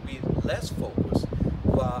repertoire should be less focused,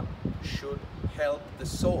 but should help the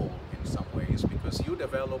soul in some ways, because you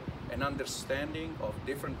develop an understanding of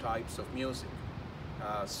different types of music.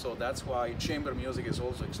 So that's why chamber music is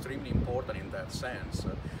also extremely important in that sense,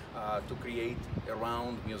 to create a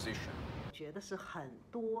round musician. 觉得是很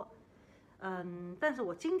多，但是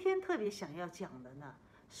我今天特别想要讲的呢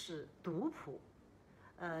是读谱。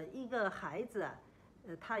一个孩子啊，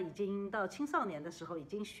他已经到青少年的时候，已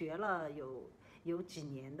经学了有几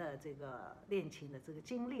年的这个练琴的这个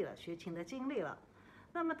经历了，学琴的经历了。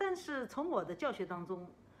那么，但是从我的教学当中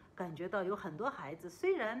感觉到，有很多孩子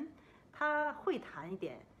虽然他会弹一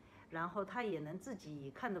点，然后他也能自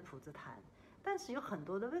己看着谱子弹，但是有很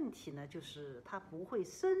多的问题呢，就是他不会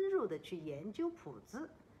深入的去研究谱子。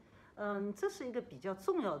这是一个比较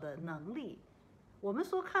重要的能力。我们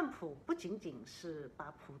说看谱不仅仅是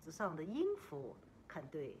把谱子上的音符看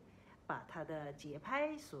对，把它的节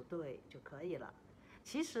拍数对就可以了。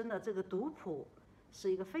其实呢，这个读谱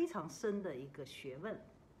是一个非常深的一个学问。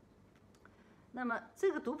那么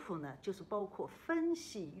这个读谱呢，就是包括分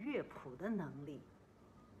析乐谱的能力。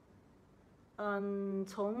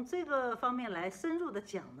从这个方面来深入的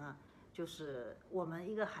讲呢，就是我们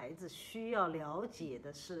一个孩子需要了解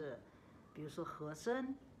的是，比如说和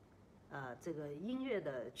声。这个音乐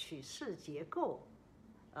的曲式结构，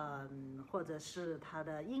或者是它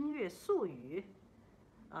的音乐术语，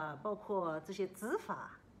包括这些指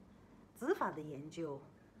法的研究，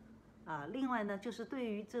另外呢，就是对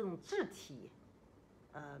于这种字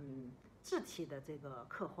体的这个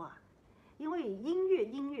刻画，因为音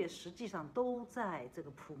乐实际上都在这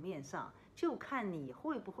个谱面上，就看你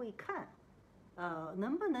会不会看，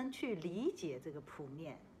能不能去理解这个谱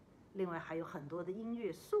面。另外还有很多的音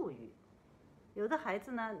乐术语。有的孩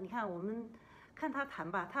子呢，你看我们看他弹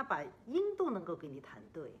吧，他把音都能够给你弹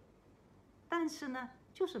对，但是呢，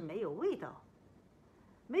就是没有味道，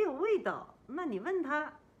没有味道。那你问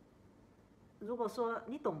他，如果说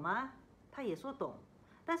你懂吗？他也说懂，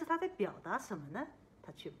但是他在表达什么呢？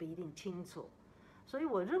他却不一定清楚。所以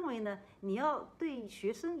我认为呢，你要对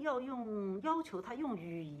学生要要求他用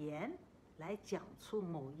语言来讲出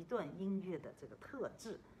某一段音乐的这个特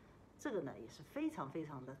质，这个呢也是非常非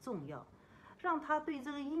常的重要。让他对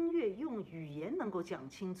这个音乐用语言能够讲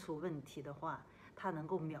清楚问题的话，他能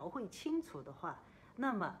够描绘清楚的话，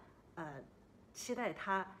那么期待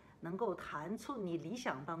他能够弹出你理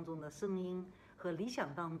想当中的声音和理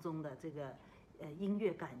想当中的这个音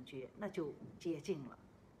乐感觉，那就接近了。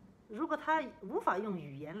如果他无法用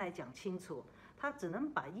语言来讲清楚，他只能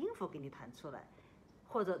把音符给你弹出来，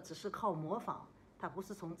或者只是靠模仿，他不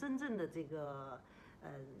是从真正的这个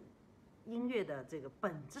音乐的这个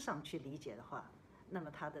本质上去理解的话，那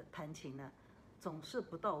么他的弹琴呢总是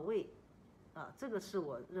不到位，这个是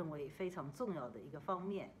我认为非常重要的一个方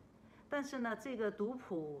面。但是呢，这个读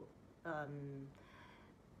谱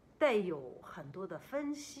带有很多的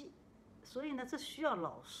分析，所以呢，这需要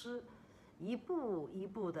老师一步一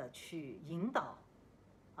步的去引导，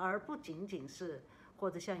而不仅仅是或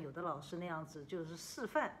者像有的老师那样子就是示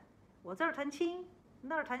范，我这儿弹轻，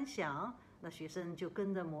那儿弹响，那学生就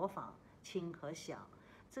跟着模仿。轻和响，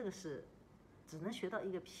这个是只能学到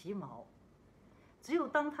一个皮毛。只有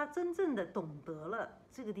当他真正的懂得了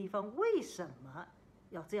这个地方为什么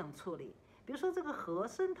要这样处理，比如说这个和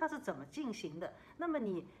声它是怎么进行的，那么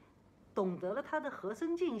你懂得了它的和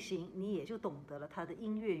声进行，你也就懂得了它的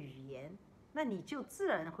音乐语言，那你就自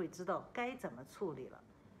然会知道该怎么处理了。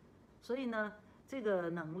所以呢，这个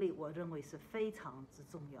能力我认为是非常之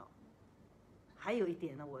重要。还有一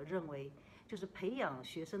点呢，我认为就是培养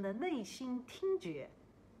学生的内心听觉，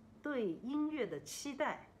对音乐的期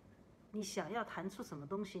待。你想要弹出什么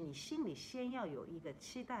东西，你心里先要有一个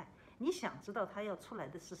期待，你想知道它要出来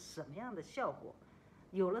的是什么样的效果。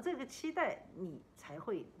有了这个期待，你才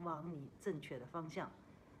会往你正确的方向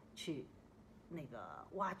去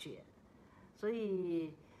挖掘。所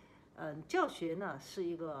以，教学呢是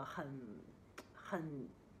一个很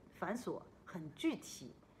繁琐、很具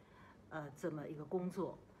体，这么一个工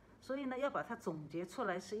作。所以呢，要把它总结出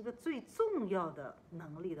来是一个最重要的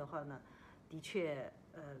能力的话呢，的确，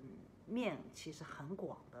面其实很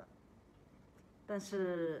广的。但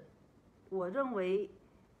是，我认为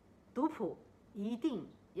读谱一定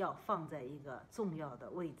要放在一个重要的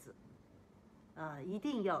位置，一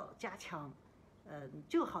定要加强。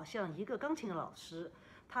就好像一个钢琴老师，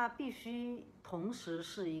他必须同时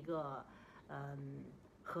是一个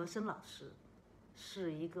和声老师，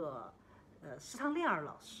是一个视唱练耳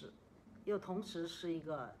老师，又同时是一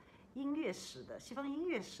个音乐史的西方音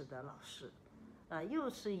乐史的老师，又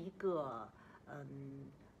是一个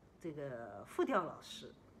这个复调老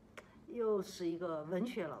师，又是一个文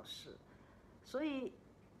学老师，所以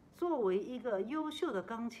作为一个优秀的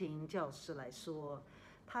钢琴教师来说，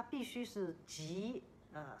他必须是集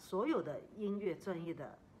所有的音乐专业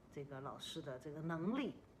的这个老师的这个能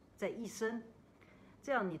力在一身，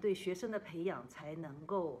这样你对学生的培养才能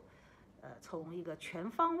够从一个全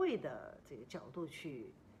方位的这个角度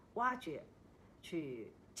去挖掘，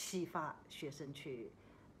去启发学生去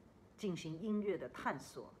进行音乐的探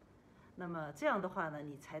索。那么这样的话呢，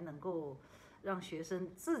你才能够让学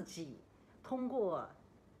生自己通过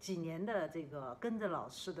几年的这个跟着老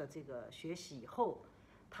师的这个学习以后，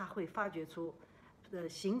他会发掘出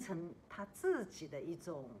形成他自己的一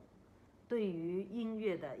种对于音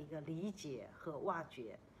乐的一个理解和挖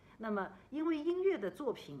掘。那么因为音乐的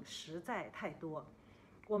作品实在太多，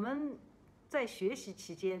我们在学习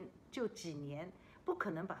期间就几年不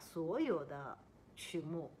可能把所有的曲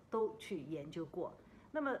目都去研究过。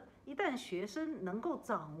那么一旦学生能够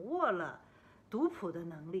掌握了读谱的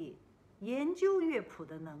能力，研究乐谱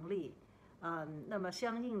的能力，那么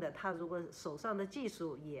相应的他如果手上的技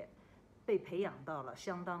术也被培养到了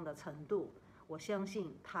相当的程度，我相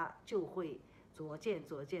信他就会逐渐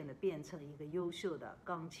的变成一个优秀的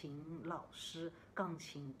钢琴老师、钢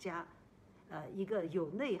琴家，一个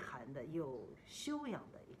有内涵的、有修养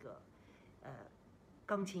的一个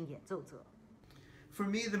钢琴演奏者。For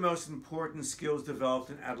me, the most important skills developed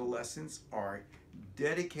in adolescence are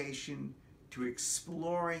dedication to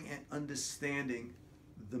exploring and understanding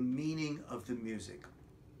the meaning of the music,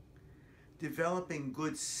 developing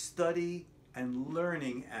good study and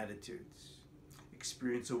learning attitudes,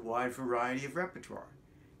 experience a wide variety of repertoire,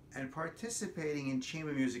 and participating in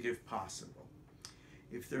chamber music if possible.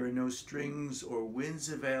 If there are no strings or winds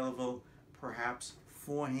available, perhaps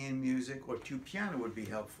four-hand music or two piano would be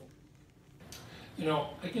helpful. You know,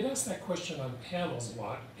 I get asked that question on panels a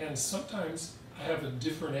lot, and sometimes I have a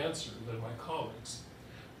different answer than my colleagues.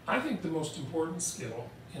 I think the most important skill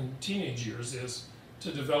in teenage years is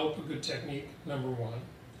to develop a good technique, number one,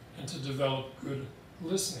 and to develop good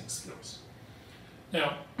listening skills.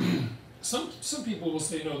 Now, some people will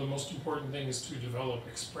say, no, the most important thing is to develop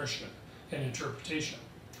expression and interpretation.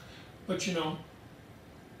 But you know,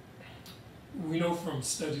 we know from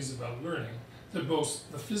studies about learning that both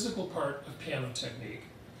the physical part of piano technique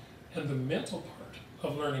and the mental part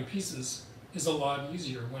of learning pieces is a lot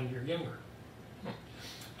easier when you're younger.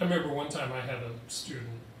 I remember one time I had a student,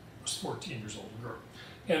 who was 14 years old, a girl,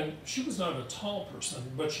 and she was not a tall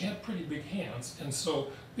person, but she had pretty big hands, and so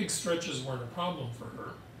big stretches weren't a problem for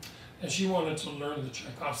her. And she wanted to learn the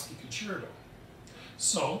Tchaikovsky Concerto.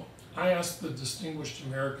 So I asked the distinguished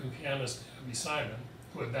American pianist Abby Simon,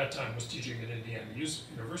 who at that time was teaching at Indiana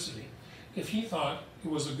University, if he thought it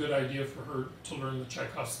was a good idea for her to learn the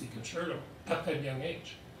Tchaikovsky Concerto at that young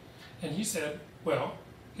age. And he said, well,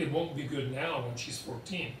 it won't be good now when she's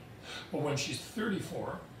 14, but when she's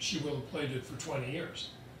 34, she will have played it for 20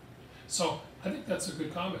 years. So I think that's a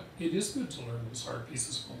good comment. It is good to learn those hard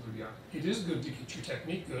pieces while they're young. It is good to get your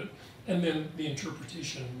technique good, and then the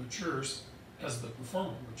interpretation matures as the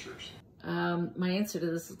performer matures. My answer to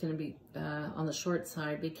this is going to be on the short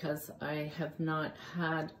side because I have not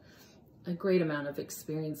had a great amount of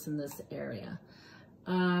experience in this area.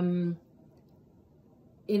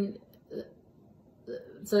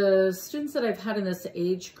 The students that I've had in this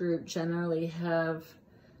age group generally have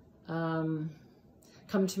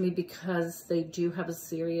come to me because they do have a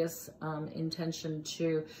serious intention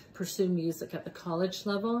to pursue music at the college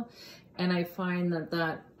level. And I find that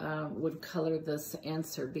that would color this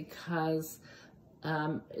answer because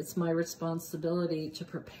it's my responsibility to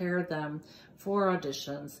prepare them for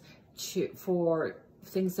auditions, for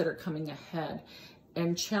things that are coming ahead.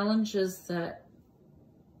 And challenges that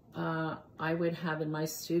I would have in my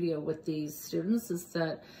studio with these students is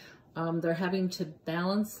that they're having to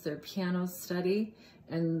balance their piano study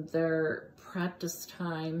and their practice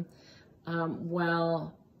time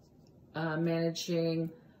while managing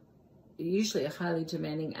usually a highly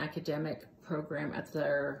demanding academic program at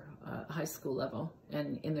their high school level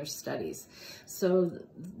and in their studies. So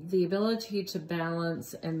the ability to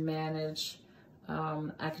balance and manage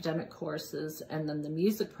academic courses and then the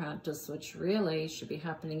music practice, which really should be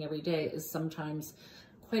happening every day, is sometimes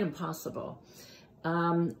quite impossible.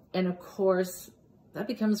 And of course, that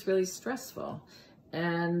becomes really stressful.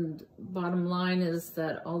 And bottom line is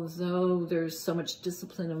that although there's so much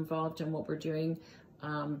discipline involved in what we're doing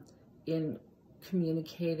in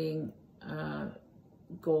communicating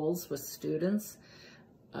goals with students,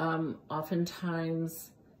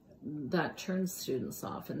 oftentimes that turns students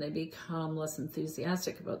off, and they become less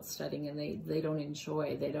enthusiastic about studying, and they don't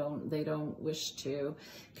enjoy, they don't wish to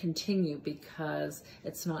continue because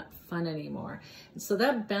it's not fun anymore. And so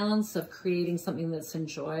that balance of creating something that's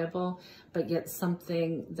enjoyable but yet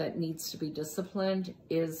something that needs to be disciplined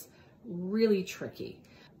is really tricky.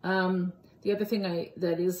 The other thing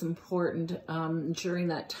that is important during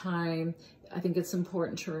that time, I think it's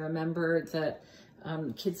important to remember that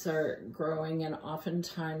kids are growing, and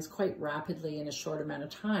oftentimes quite rapidly in a short amount of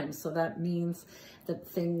time. So that means that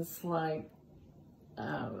things like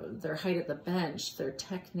their height at the bench, their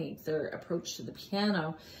technique, their approach to the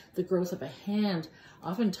piano, the growth of a hand,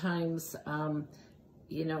 oftentimes,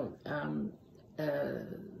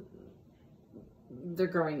 they're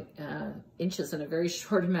growing inches in a very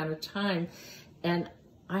short amount of time. And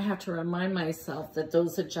I have to remind myself that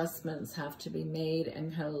those adjustments have to be made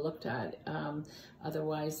and kind of looked at.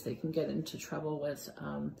 Otherwise, they can get into trouble with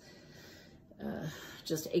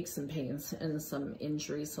just aches and pains and some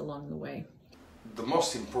injuries along the way. The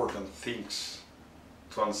most important things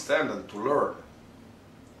to understand and to learn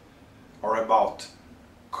are about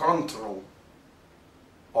control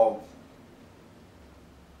of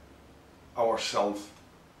ourselves,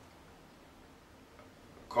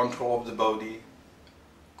 control of the body,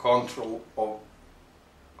 control of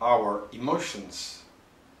our emotions,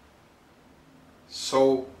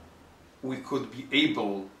 so we could be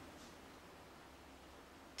able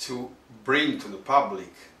to bring to the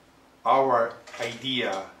public our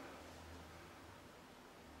idea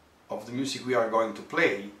of the music we are going to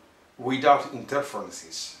play without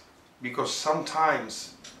interferences. Because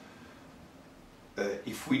sometimes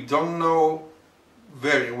if we don't know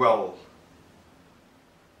very well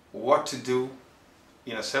what to do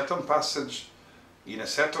in a certain passage, in a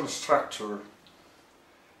certain structure,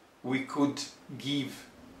 we could give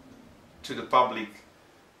to the public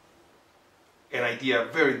an idea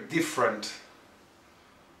very different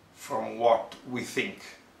from what we think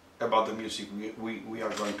about the music we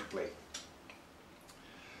are going to play.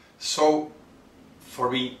 So,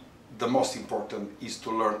 for me, the most important is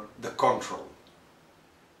to learn the control.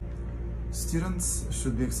 Students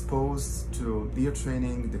should be exposed to ear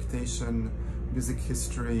training, dictation, music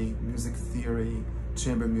history, music theory,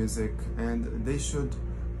 chamber music, and they should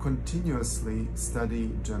continuously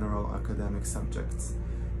study general academic subjects.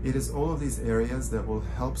 It is all of these areas that will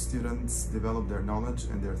help students develop their knowledge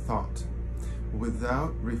and their thought.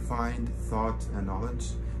 Without refined thought and knowledge,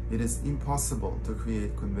 it is impossible to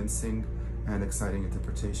create convincing and exciting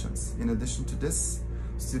interpretations. In addition to this,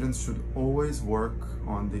 students should always work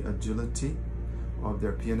on the agility of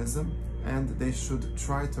their pianism, and they should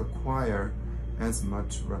try to acquire as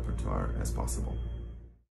much repertoire as possible.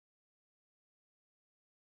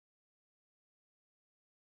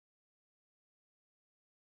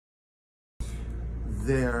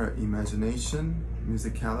 Their imagination,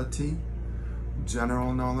 musicality,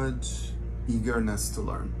 general knowledge, eagerness to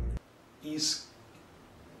learn. His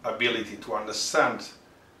ability to understand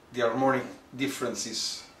the harmonic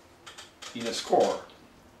differences in a score,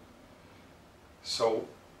 so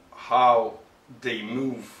how they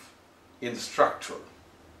move in the structure,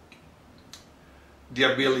 the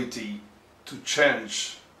ability to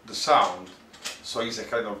change the sound, so it's a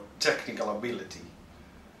kind of technical ability.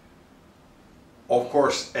 Of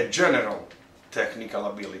course, a general technical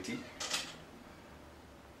ability,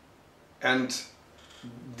 and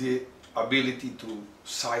the ability to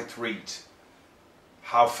sight read,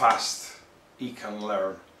 how fast he can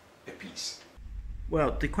learn a piece.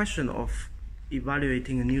 Well, the question of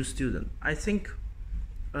evaluating a new student, I think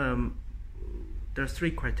there are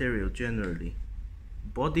three criteria generally: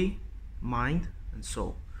 body, mind, and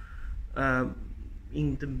soul.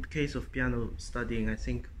 In the case of piano studying, I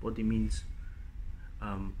think body means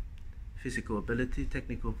physical ability,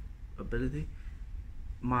 technical ability.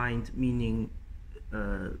 Mind meaning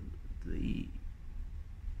the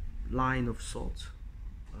line of thought,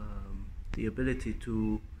 the ability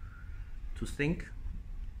to think,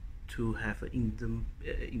 to have an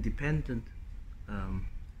independent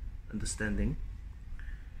understanding.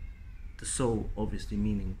 The soul obviously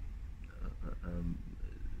meaning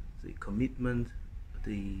the commitment,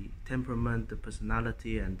 the temperament, the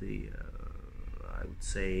personality, and the I would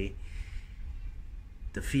say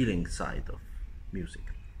the feeling side of music.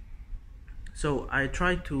 So I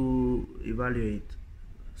try to evaluate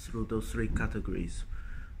through those three categories.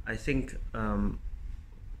 I think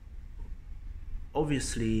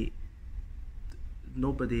obviously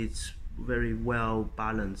nobody is very well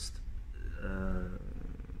balanced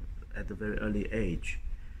at a very early age.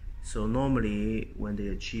 So normally when they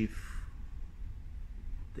achieve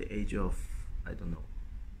the age of, I don't know,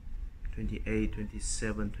 28,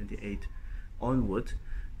 27, 28 onward,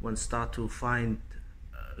 one start to find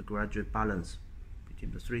a graduate balance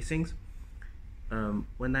between the three things.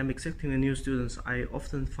 When I'm accepting the new students, I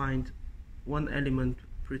often find one element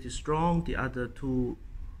pretty strong, the other two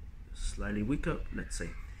slightly weaker, let's say.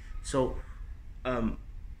 So,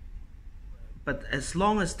 but as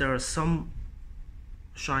long as there are some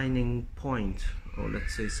shining point, or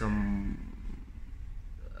let's say some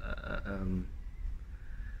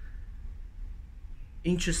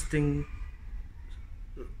interesting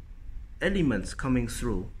elements coming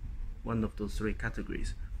through one of those three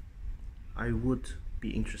categories, I would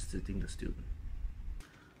be interested in the student.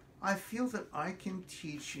 I feel that I can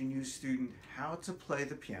teach a new student how to play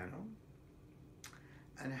the piano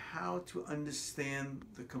and how to understand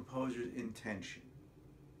the composer's intention.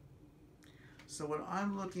 So what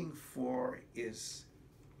I'm looking for is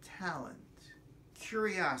talent,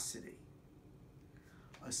 curiosity,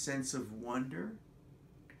 a sense of wonder,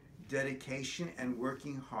 dedication and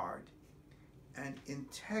working hard, and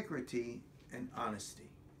integrity and honesty.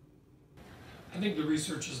 I think the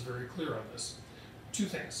research is very clear on this. Two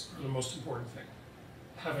things are the most important thing.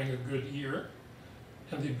 Having a good ear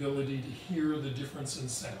and the ability to hear the difference in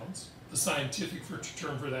sounds. The scientific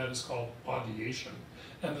term for that is called audiation.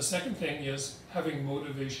 And the second thing is having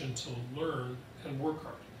motivation to learn and work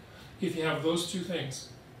hard. If you have those two things,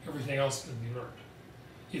 everything else can be learned.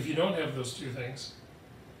 If you don't have those two things,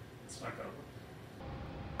 it's not going to work.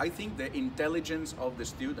 I think the intelligence of the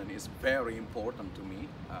student is very important to me.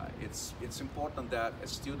 It's important that a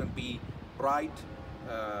student be bright,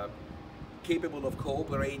 capable of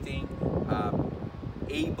cooperating,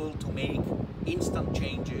 able to make instant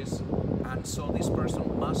changes, and so this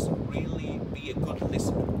person must really be a good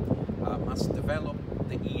listener, must develop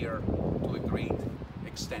the ear to a great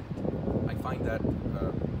extent. I find that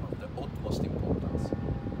of the utmost importance.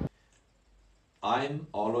 I'm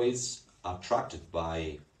always attracted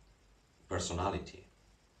by personality.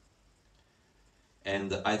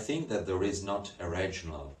 And I think that there is not a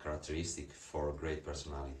regional characteristic for great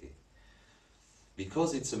personality,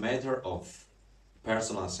 because it's a matter of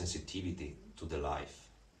personal sensitivity to the life.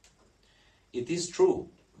 It is true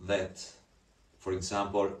that, for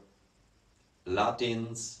example,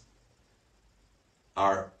 Latins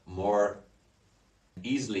are more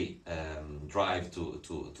easily drive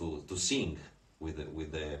to sing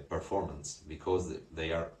with the performance, because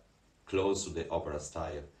they are close to the opera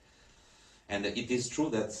style. And it is true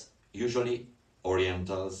that usually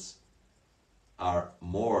Orientals are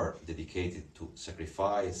more dedicated to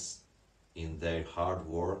sacrifice in their hard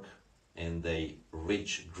work, and they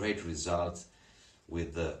reach great results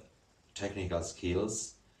with the technical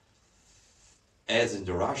skills, as in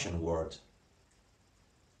the Russian world.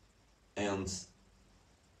 And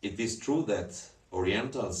it is true that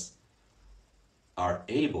Orientals are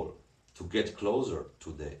able to get closer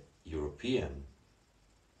to the European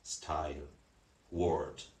style,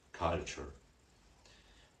 word, culture.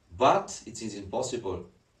 But it is impossible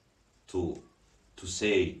to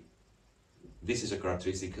say this is a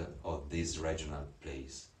characteristic of this regional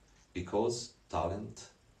place, because talent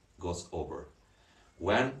goes over.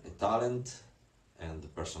 When a talent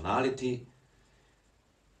and personality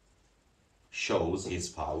shows its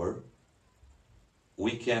power,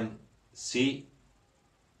 we can see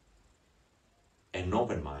an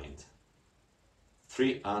open mind,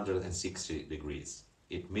 360 degrees.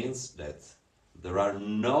 It means that there are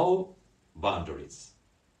no boundaries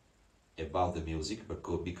about the music,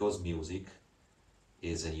 because music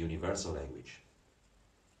is a universal language.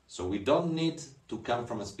 So we don't need to come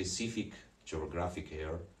from a specific geographic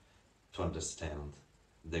area to understand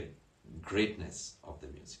the greatness of the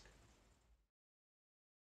music.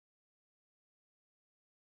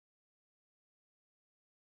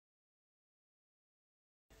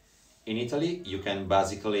 In Italy, you can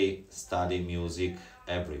basically study music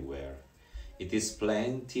everywhere. It is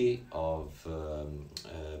plenty of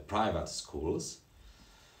private schools.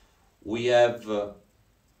 We have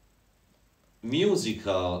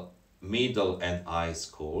musical middle and high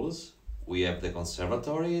schools. We have the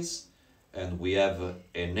conservatories, and we have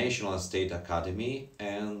a national state academy,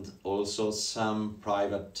 and also some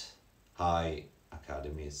private high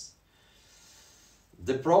academies.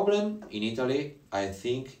 The problem in Italy, I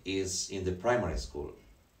think, is in the primary school.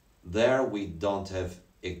 There we don't have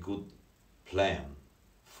a good plan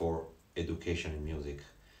for education in music,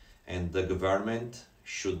 and the government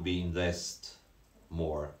should be invest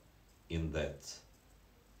more in that.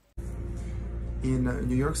 In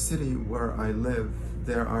New York City, where I live,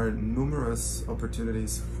 there are numerous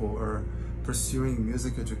opportunities for pursuing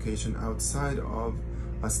music education outside of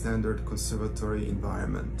a standard conservatory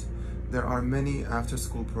environment. There are many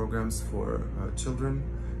after-school programs for children.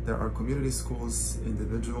 There are community schools,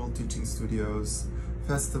 individual teaching studios,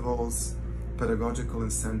 festivals, pedagogical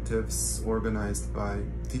incentives organized by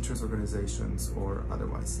teachers' organizations or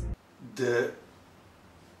otherwise. The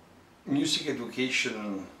music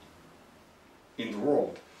education in the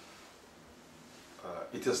world,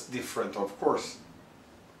 it is different, of course,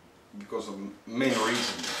 because of many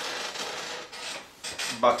reasons.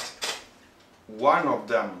 But one of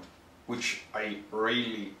them, which I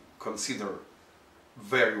really consider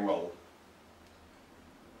very well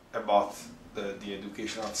about the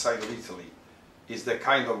education outside of Italy, is the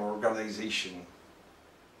kind of organization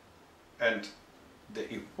and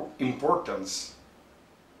the importance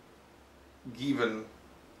given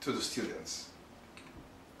to the students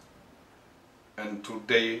and to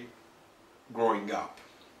their growing up.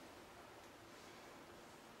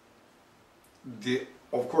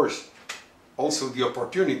 Of course, also the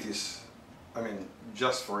opportunities. I mean,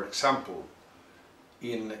 just for example,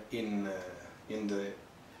 in the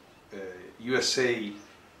USA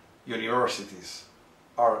universities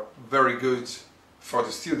are very good for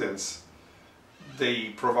the students. They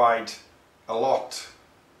provide a lot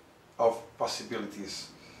of possibilities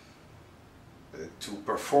to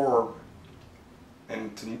perform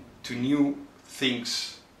and to new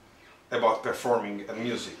things about performing and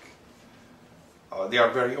music. They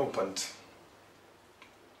are very open.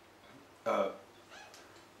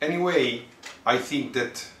 Anyway, I think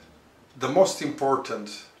that the most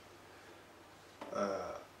important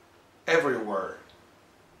everywhere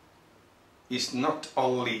is not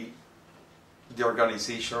only the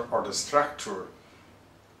organization or the structure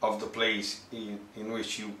of the place in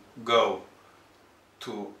which you go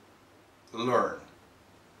to learn,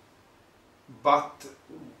 but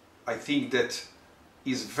I think that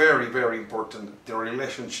is very, very important, the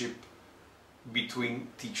relationship between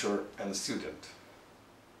teacher and student.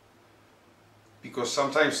 Because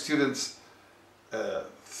sometimes students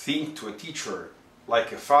think to a teacher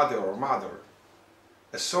like a father or mother,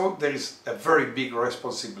 so there is a very big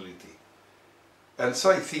responsibility. And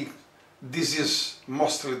so I think this is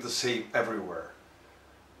mostly the same everywhere.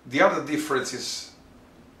 The other differences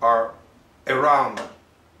are around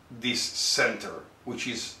this center, which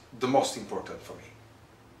is the most important for me.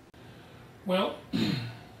 Well,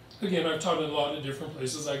 again, I've taught in a lot of different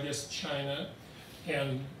places. I guess China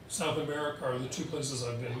and South America are the two places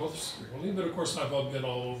I've been most frequently, but of course I've been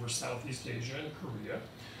all over Southeast Asia and Korea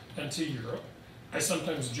and to Europe. I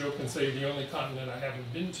sometimes joke and say the only continent I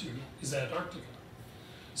haven't been to is Antarctica.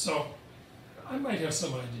 So I might have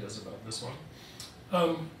some ideas about this one.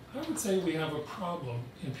 I would say we have a problem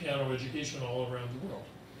in piano education all around the world.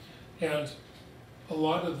 And a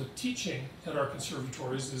lot of the teaching at our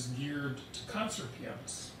conservatories is geared to concert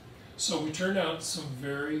pianists. So we turn out some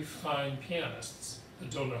very fine pianists that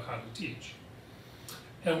don't know how to teach.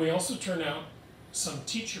 And we also turn out some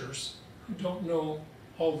teachers who don't know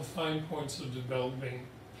all the fine points of developing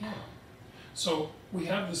piano. So we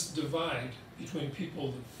have this divide between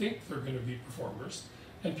people that think they're going to be performers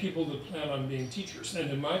and people that plan on being teachers. And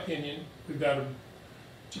in my opinion, we've got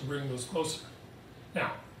to bring those closer.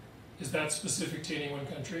 Now, is that specific to any one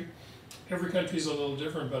country? Every country is a little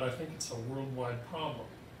different, but I think it's a worldwide problem.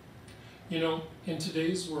 You know, in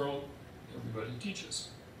today's world, everybody teaches.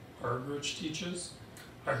 Argerich teaches.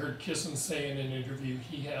 I heard Kissen say in an interview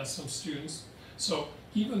he has some students. So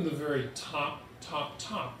even the very top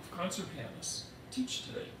concert pianists teach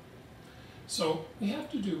today. So we have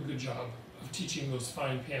to do a good job of teaching those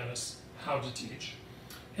fine pianists how to teach.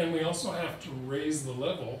 And we also have to raise the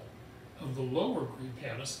level of the lower grade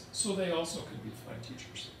pianists so they also can be fine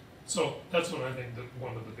teachers. So that's what I think that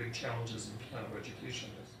one of the big challenges in piano education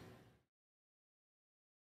is.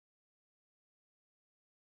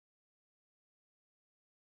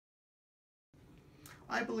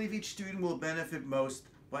 I believe each student will benefit most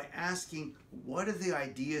by asking, what are the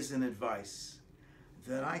ideas and advice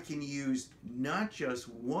that I can use not just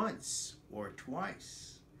once or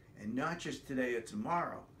twice, and not just today or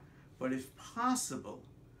tomorrow, but if possible,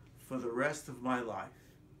 for the rest of my life.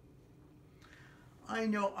 I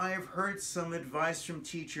know I have heard some advice from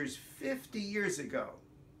teachers 50 years ago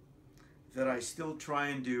that I still try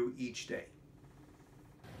and do each day.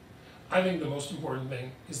 I think the most important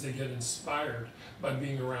thing is they get inspired by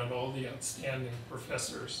being around all the outstanding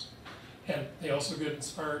professors. And they also get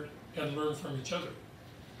inspired and learn from each other.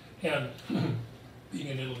 And being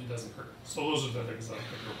in Italy doesn't hurt. So those are the things I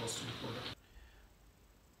think are most important.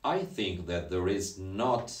 I think that there is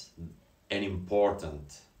not an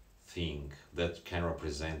important thing that can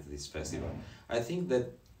represent this festival. I think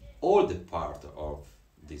that all the part of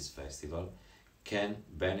this festival can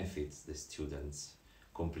benefit the students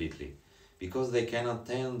completely, because they can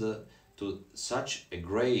attend to such a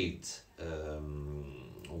great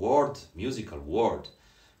musical world,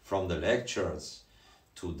 from the lectures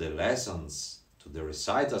to the lessons to the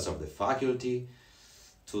recitals of the faculty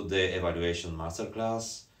to the evaluation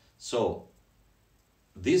masterclass. So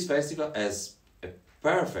this festival has a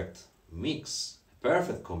perfect mix, a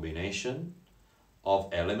perfect combination of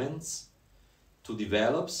elements to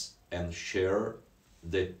develop and share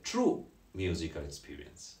the true musical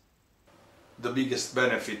experience. The biggest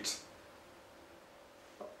benefit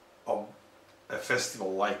of a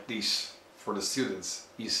festival like this for the students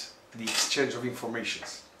is the exchange of information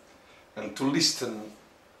and to listen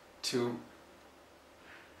to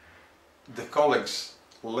the colleagues'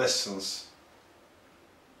 lessons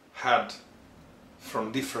had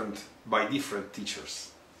by different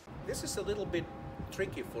teachers. This is a little bit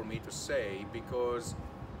tricky for me to say, because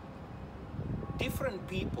different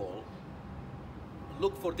people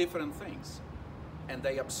look for different things and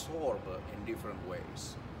they absorb in different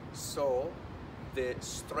ways. So the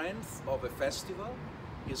strength of a festival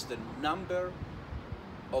is the number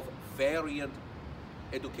of varied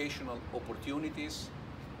educational opportunities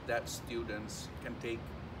that students can take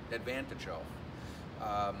advantage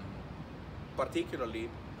of. Particularly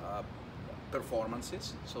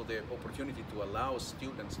performances, so the opportunity to allow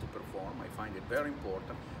students to perform, I find it very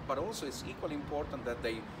important, but also it's equally important that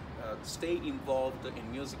they stay involved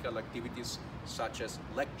in musical activities such as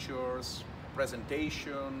lectures,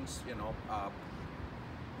 presentations,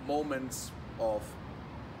 moments of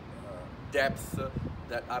depth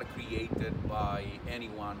that are created by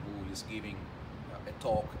anyone who is giving a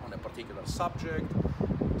talk on a particular subject.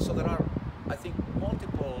 So there are, I think,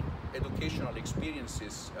 multiple educational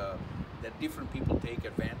experiences that different people take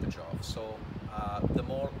advantage of. So the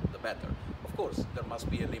more, the better. Of course, there must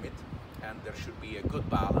be a limit, and there should be a good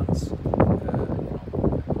balance in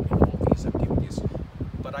all these activities.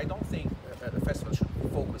 But I don't think the festival should be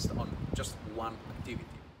focused on just one activity.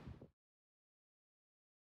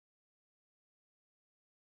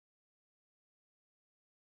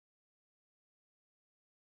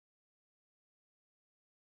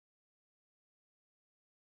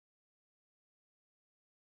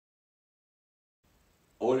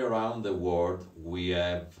 All around the world, we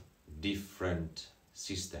have different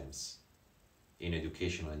systems in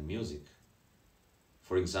education and music.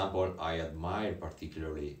 For example, I admire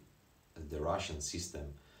particularly the Russian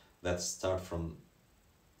system that starts from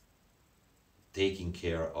taking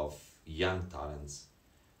care of young talents,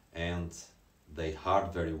 and they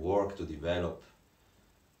hard very work to develop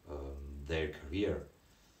their career.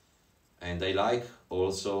 And I like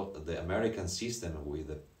also the American system with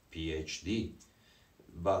the PhD.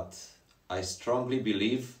 But I strongly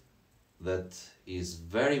believe that it's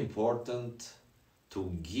very important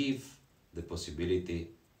to give the possibility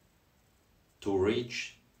to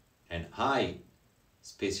reach an high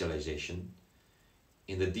specialization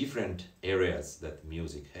in the different areas that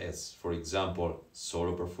music has. For example,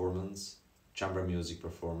 solo performance, chamber music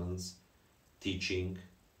performance, teaching,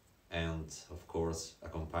 and of course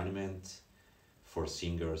accompaniment for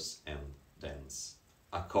singers and dance,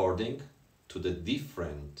 according to the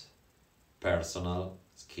different personal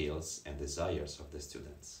skills and desires of the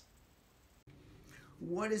students.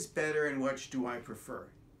 What is better and which do I prefer?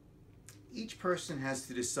 Each person has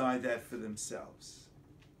to decide that for themselves.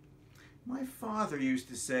 My father used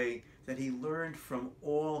to say that he learned from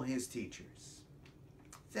all his teachers.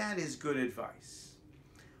 That is good advice.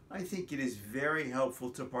 I think it is very helpful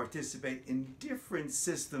to participate in different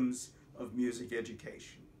systems of music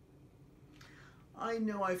education. I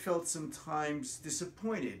know I felt sometimes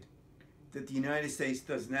disappointed that the United States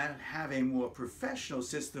does not have a more professional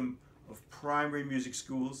system of primary music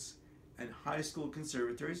schools and high school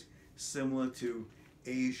conservatories similar to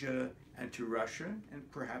Asia and to Russia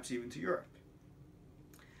and perhaps even to Europe.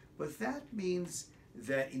 But that means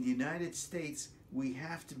that in the United States we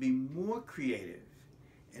have to be more creative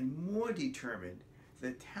and more determined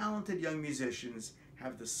that talented young musicians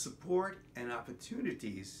have the support and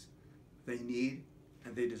opportunities they need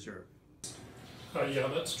and they deserve. Yeah,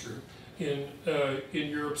 that's true. In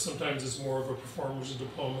Europe, sometimes it's more of a performer's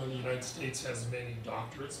diploma. The United States has many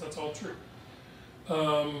doctorates. That's all true.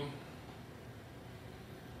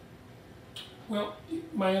 Well,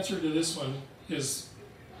 my answer to this one is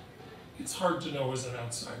it's hard to know as an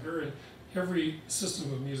outsider, and every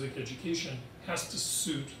system of music education has to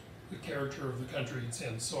suit the character of the country it's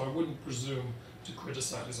in, so I wouldn't presume to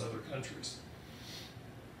criticize other countries.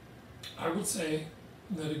 I would say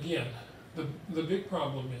that, again, the big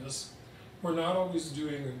problem is we're not always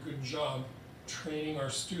doing a good job training our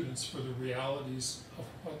students for the realities of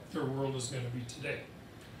what their world is going to be today.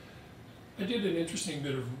 I did an interesting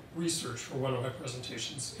bit of research for one of my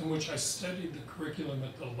presentations in which I studied the curriculum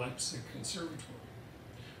at the Leipzig Conservatory.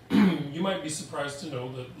 You might be surprised to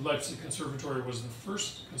know that Leipzig Conservatory was the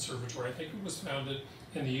first conservatory. I think it was founded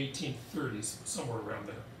in the 1830s, somewhere around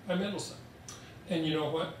there, by Mendelssohn. And you know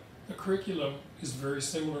what? The curriculum is very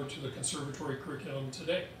similar to the conservatory curriculum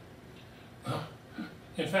today.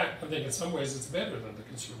 In fact, I think in some ways it's better than the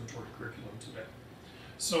conservatory curriculum today.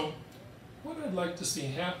 So what I'd like to see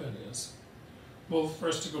happen is both for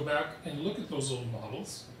us to go back and look at those old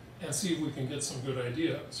models and see if we can get some good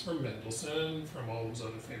ideas from Mendelssohn, from all those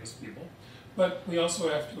other famous people. But we also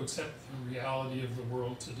have to accept the reality of the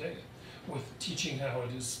world today, with teaching how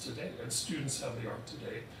it is today, and students how they are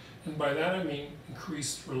today. And by that I mean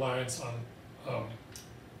increased reliance on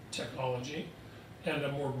technology and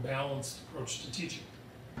a more balanced approach to teaching.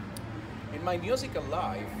 In my musical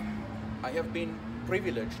life, I have been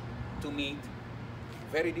privileged to meet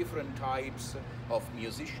very different types of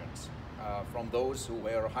musicians, from those who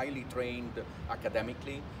were highly trained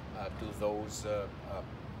academically to those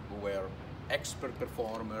who were expert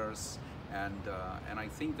performers, and I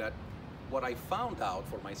think that what I found out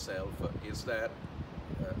for myself is that,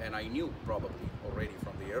 and I knew probably already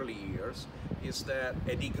from the early years, is that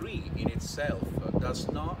a degree in itself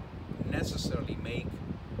does not necessarily make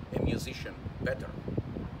a musician better.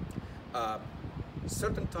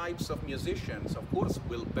 Certain types of musicians, of course,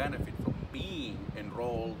 will benefit from being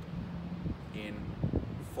enrolled in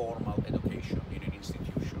formal education in an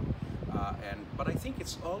institution. But I think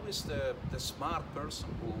it's always the smart person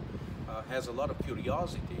who has a lot of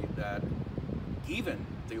curiosity that, given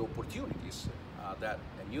the opportunities that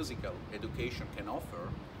a musical education can offer,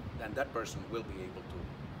 then that person will be able to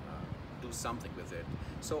do something with it.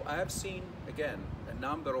 So I have seen, again, a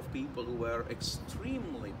number of people who were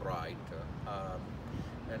extremely bright,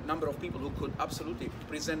 a number of people who could absolutely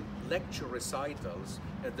present lecture recitals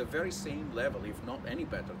at the very same level, if not any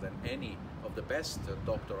better than any of the best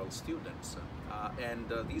doctoral students.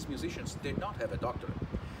 These musicians did not have a doctorate.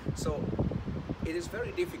 So it is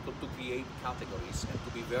very difficult to create categories and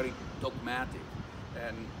to be very dogmatic.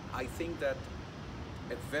 And I think that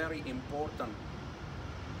a very important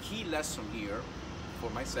key lesson here for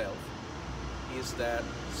myself is that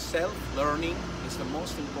self-learning is the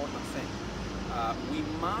most important thing. We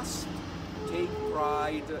must take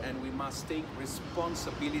pride and we must take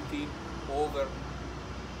responsibility over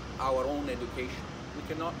our own education. We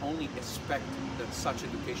cannot only expect that such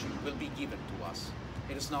education will be given to us.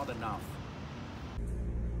 It is not enough.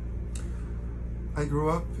 I grew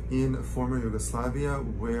up in former Yugoslavia,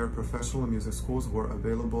 where professional music schools were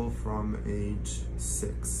available from age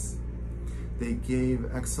 6. They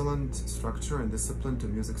gave excellent structure and discipline to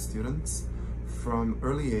music students from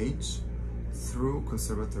early age through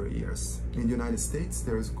conservatory years. In the United States,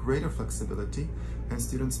 there is greater flexibility, and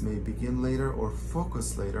students may begin later or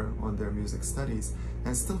focus later on their music studies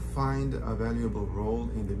and still find a valuable role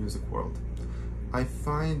in the music world. I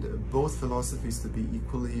find both philosophies to be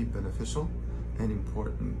equally beneficial and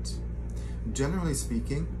important. Generally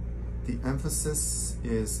speaking, the emphasis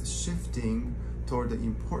is shifting toward the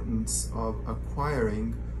importance of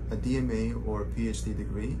acquiring a DMA or PhD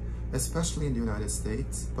degree, especially in the United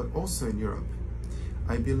States, but also in Europe.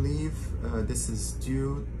 I believe this is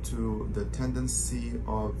due to the tendency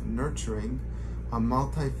of nurturing a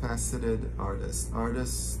multifaceted artist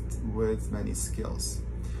with many skills.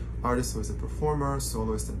 Artist who is a performer,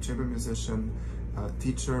 soloist and chamber musician,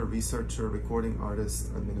 teacher, researcher, recording artist,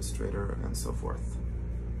 administrator, and so forth.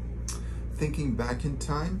 Thinking back in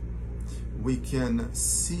time, we can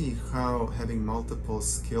see how having multiple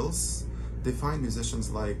skills define musicians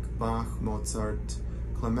like Bach, Mozart,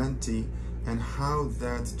 Clementi, and how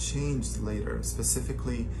that changed later,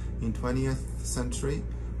 specifically in 20th century,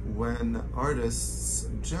 when artists,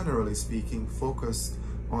 generally speaking, focused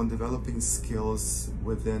on developing skills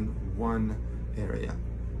within one area.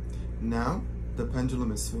 Now, the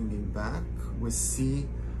pendulum is swinging back. We see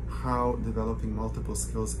how developing multiple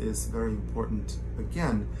skills is very important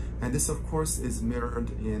again, and this of course is mirrored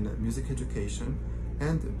in music education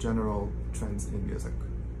and general trends in music.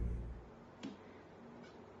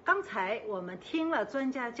 刚才我们听了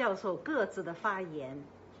专家教授各自的发言，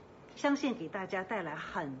相信给大家带来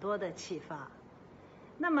很多的启发。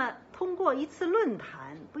那么通过一次论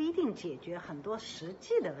坛不一定解决很多实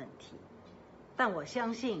际的问题，但我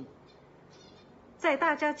相信在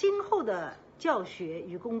大家今后的教学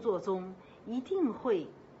与工作中一定会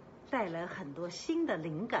带来很多新的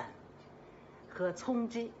灵感和冲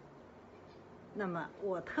击。那么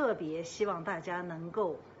我特别希望大家能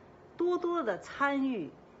够多多的参与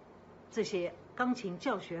这些钢琴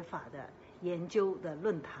教学法的研究的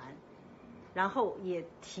论坛，然后也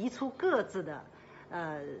提出各自的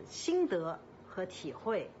心得和体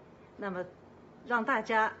会，那么让大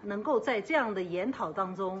家能够在这样的研讨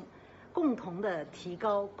当中共同的提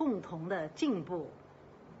高，共同的进步。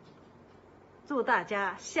祝大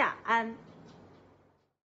家夏安。